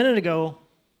 just a minute ago,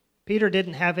 Peter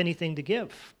didn't have anything to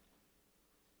give.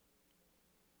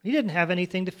 He didn't have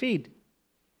anything to feed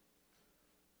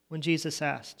when Jesus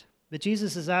asked. But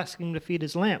Jesus is asking him to feed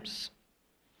his lambs.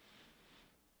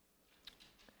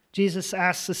 Jesus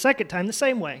asks the second time the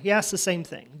same way. He asks the same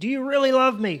thing. Do you really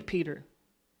love me, Peter?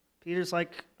 Peter's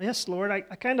like, yes, Lord, I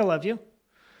kind of love you.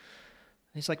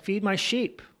 He's like, feed my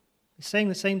sheep. He's saying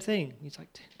the same thing. He's like,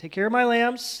 take care of my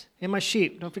lambs and my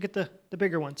sheep. Don't forget the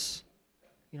bigger ones.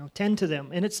 Tend to them.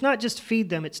 And it's not just feed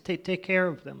them, it's to take care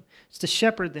of them. It's to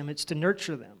shepherd them. It's to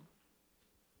nurture them.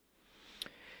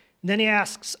 And then he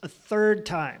asks a third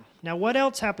time. Now, what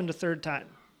else happened a third time?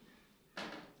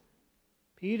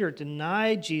 Peter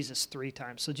denied Jesus 3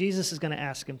 times. So Jesus is going to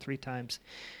ask him 3 times.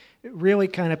 It really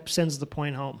kind of sends the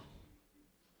point home.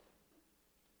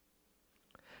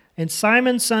 And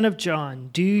Simon, son of John,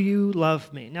 do you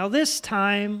love me? Now this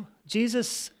time,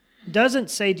 Jesus doesn't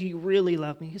say, do you really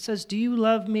love me? He says, do you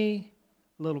love me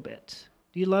a little bit?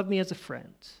 Do you love me as a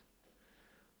friend?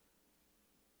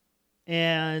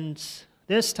 And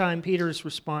this time, Peter's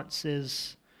response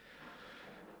is,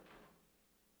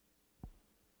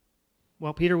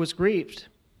 well, Peter was grieved.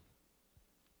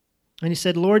 And he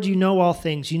said, Lord, you know all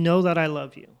things. You know that I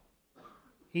love you.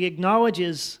 He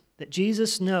acknowledges that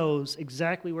Jesus knows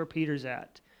exactly where Peter's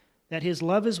at, that his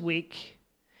love is weak,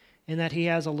 and that he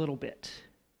has a little bit.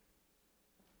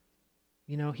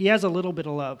 He has a little bit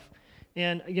of love.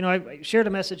 And, I shared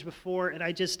a message before, and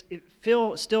it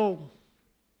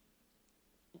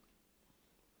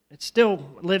still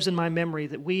lives in my memory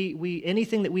that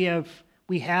anything that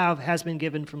we have has been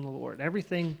given from the Lord.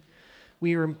 Everything,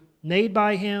 we are made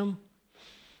by him.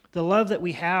 The love that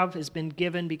we have has been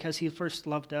given because he first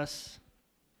loved us.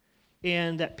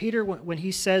 And that Peter, when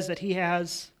he says that he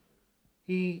has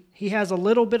a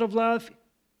little bit of love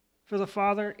for the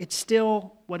Father, it's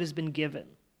still what has been given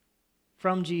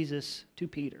from Jesus to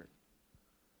Peter.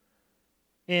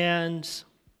 And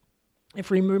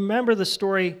if we remember the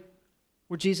story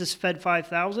where Jesus fed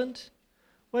 5,000,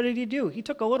 what did he do? He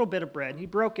took a little bit of bread, he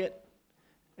broke it,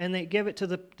 and they gave it to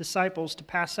the disciples to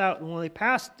pass out. And when they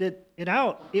passed it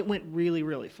out, it went really,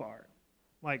 really far.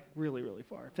 Like really, really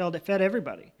far. It fed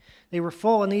everybody. They were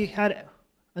full and he had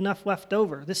enough left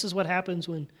over. This is what happens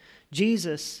when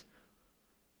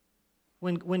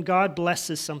when God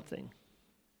blesses something.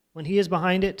 When he is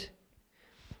behind it.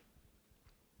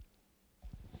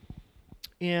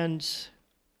 And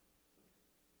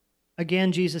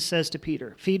again, Jesus says to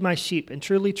Peter, feed my sheep. And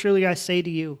truly, truly, I say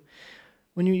to you,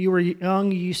 when you were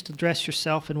young, you used to dress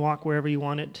yourself and walk wherever you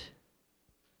wanted.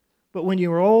 But when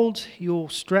you are old, you will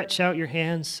stretch out your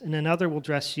hands, and another will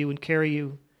dress you and carry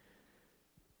you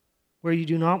where you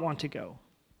do not want to go.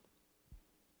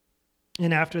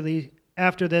 And after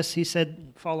this, he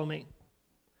said, follow me.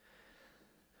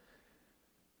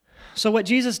 So what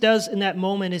Jesus does in that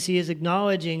moment is he is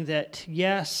acknowledging that,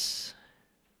 yes,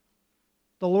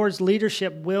 the Lord's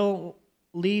leadership will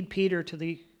lead Peter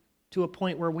to a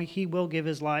point where he will give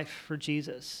his life for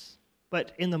Jesus.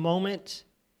 But in the moment,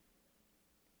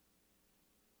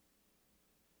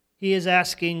 he is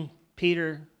asking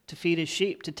Peter to feed his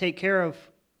sheep, to take care of,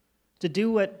 to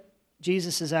do what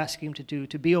Jesus is asking him to do,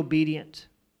 to be obedient,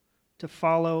 to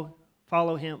follow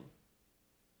him.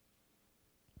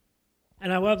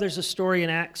 And I love there's a story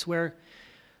in Acts where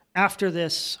after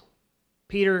this,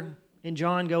 Peter and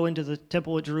John go into the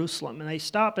temple of Jerusalem, and they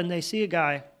stop and they see a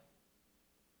guy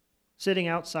sitting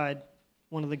outside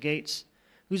one of the gates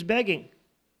who's begging.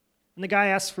 And the guy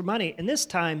asks for money. And this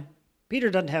time, Peter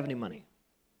doesn't have any money.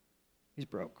 He's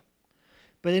broke.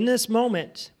 But in this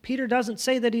moment, Peter doesn't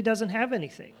say that he doesn't have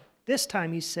anything. This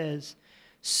time he says,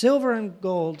 silver and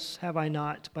gold have I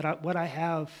not, but what I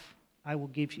have I will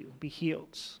give you. Be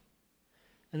healed.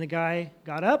 And the guy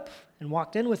got up and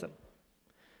walked in with him.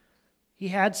 he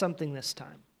had something this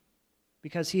time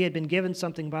because he had been given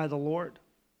something by the Lord.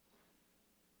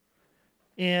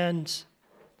 And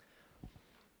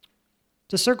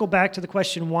to circle back to the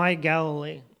question, why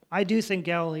Galilee? I do think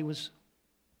Galilee was,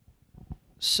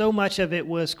 so much of it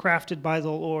was crafted by the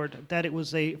Lord, that it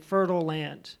was a fertile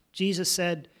land. Jesus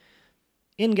said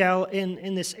in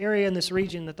this area, in this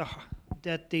region,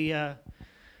 that the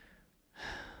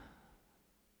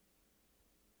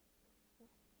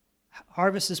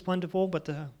harvest is plentiful, but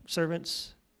the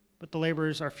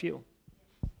laborers are few.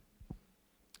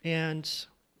 And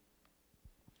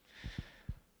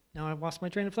now I've lost my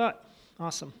train of thought.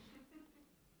 Awesome.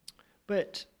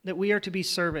 But that we are to be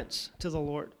servants to the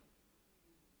Lord.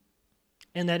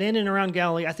 And that in and around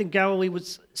Galilee, I think Galilee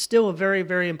was still a very,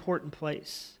 very important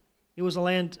place. It was a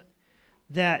land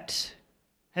that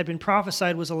had been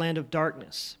prophesied was a land of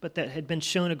darkness, but that had been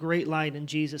shown a great light in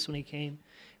Jesus when he came.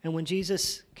 And when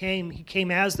Jesus came, he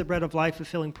came as the bread of life,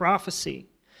 fulfilling prophecy,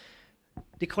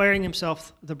 declaring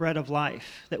himself the bread of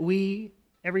life. That we,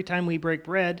 every time we break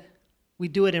bread, we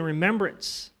do it in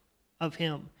remembrance of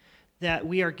him. That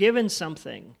we are given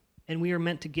something, and we are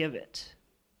meant to give it.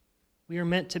 We are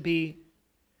meant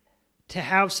to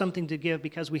have something to give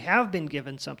because we have been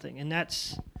given something. And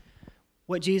that's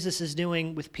what Jesus is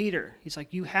doing with Peter. He's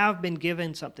like, you have been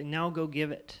given something, now go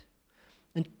give it.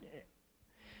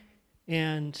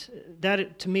 And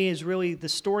that, to me, is really the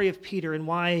story of Peter and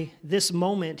why this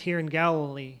moment here in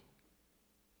Galilee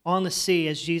on the sea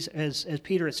as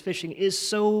Peter is fishing is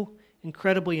so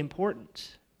incredibly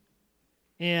important.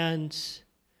 And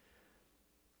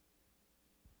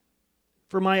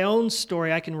for my own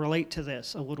story, I can relate to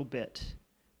this a little bit.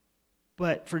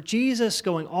 But for Jesus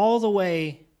going all the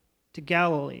way to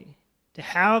Galilee to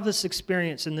have this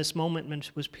experience in this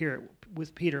moment with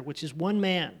Peter, which is one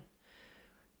man,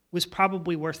 was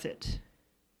probably worth it.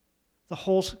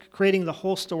 Creating the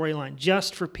whole storyline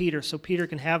just for Peter, so Peter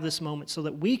can have this moment, so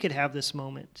that we could have this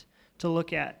moment to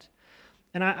look at.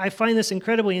 And I find this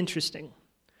incredibly interesting.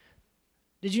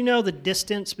 Did you know the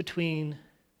distance between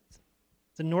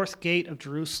the north gate of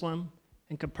Jerusalem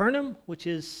and Capernaum, which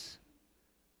is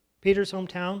Peter's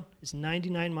hometown, is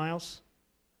 99 miles,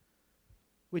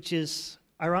 which is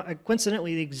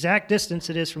coincidentally the exact distance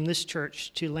it is from this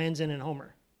church to Land's End and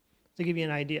Homer, to give you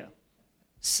an idea.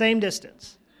 Same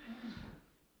distance.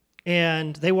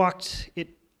 And they walked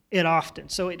it often.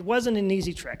 So it wasn't an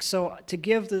easy trek. So to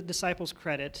give the disciples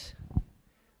credit,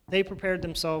 they prepared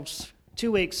themselves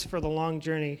 2 weeks for the long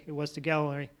journey it was to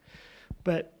Galilee.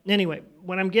 But anyway,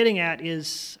 what I'm getting at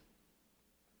is,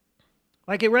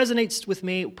 like, it resonates with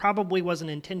me. It probably wasn't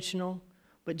intentional,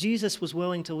 but Jesus was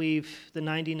willing to leave the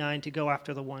 99 to go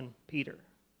after the one, Peter.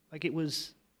 Like,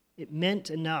 it meant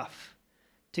enough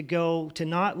to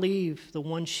not leave the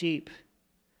one sheep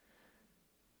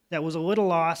that was a little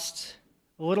lost,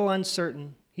 a little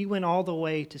uncertain. He went all the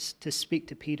way to speak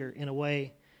to Peter in a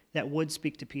way that would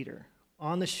speak to Peter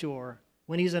on the shore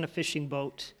when he's in a fishing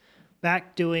boat,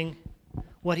 back doing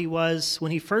what he was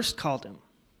when he first called him.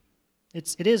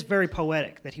 It is very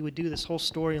poetic that he would do this whole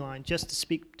storyline just to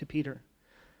speak to Peter.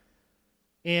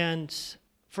 And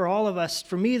for all of us,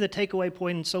 for me, the takeaway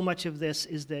point in so much of this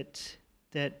is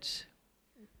that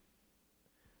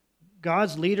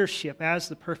God's leadership as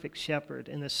the perfect shepherd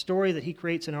and the story that he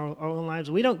creates in our own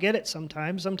lives, we don't get it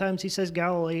sometimes. Sometimes he says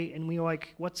Galilee, and we're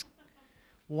like,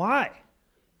 why?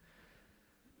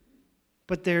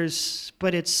 But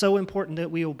it's so important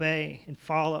that we obey and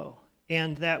follow,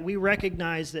 and that we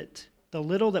recognize that the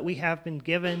little that we have been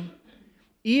given,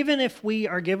 even if we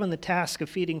are given the task of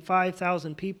feeding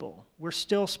 5,000 people, we're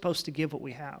still supposed to give what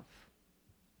we have.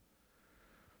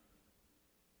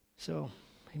 So,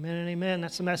 amen and amen.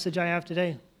 That's the message I have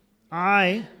today.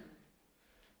 I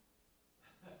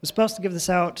was supposed to give this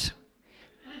out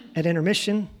at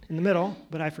intermission in the middle,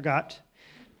 but I forgot.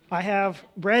 I have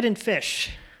bread and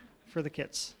fish for the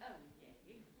kids.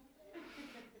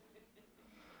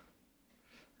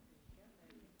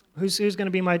 Who's going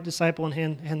to be my disciple and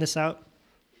hand this out?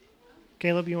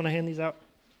 Caleb, you want to hand these out?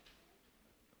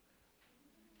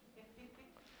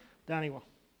 Donnie will.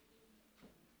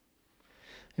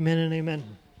 Amen and amen.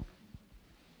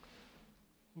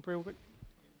 We'll pray real quick.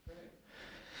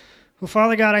 Well,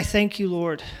 Father God, I thank you,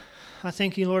 Lord. I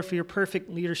thank you, Lord, for your perfect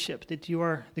leadership, that you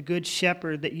are the good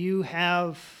shepherd, that you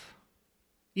have,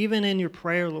 even in your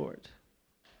prayer, Lord,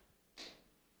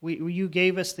 you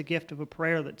gave us the gift of a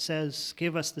prayer that says,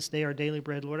 give us this day our daily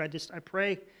bread, Lord. I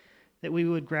pray that we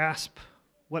would grasp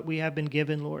what we have been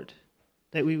given, Lord,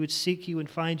 that we would seek you and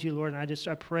find you, Lord. And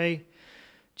I pray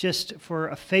just for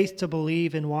a faith to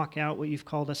believe and walk out what you've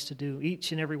called us to do,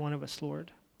 each and every one of us,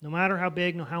 Lord. No matter how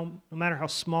big, no matter how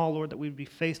small, Lord, that we would be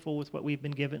faithful with what we've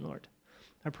been given, Lord.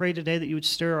 I pray today that you would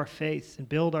stir our faith and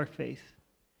build our faith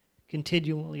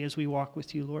continually as we walk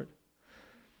with you, Lord.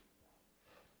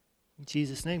 In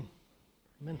Jesus' name,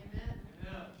 amen.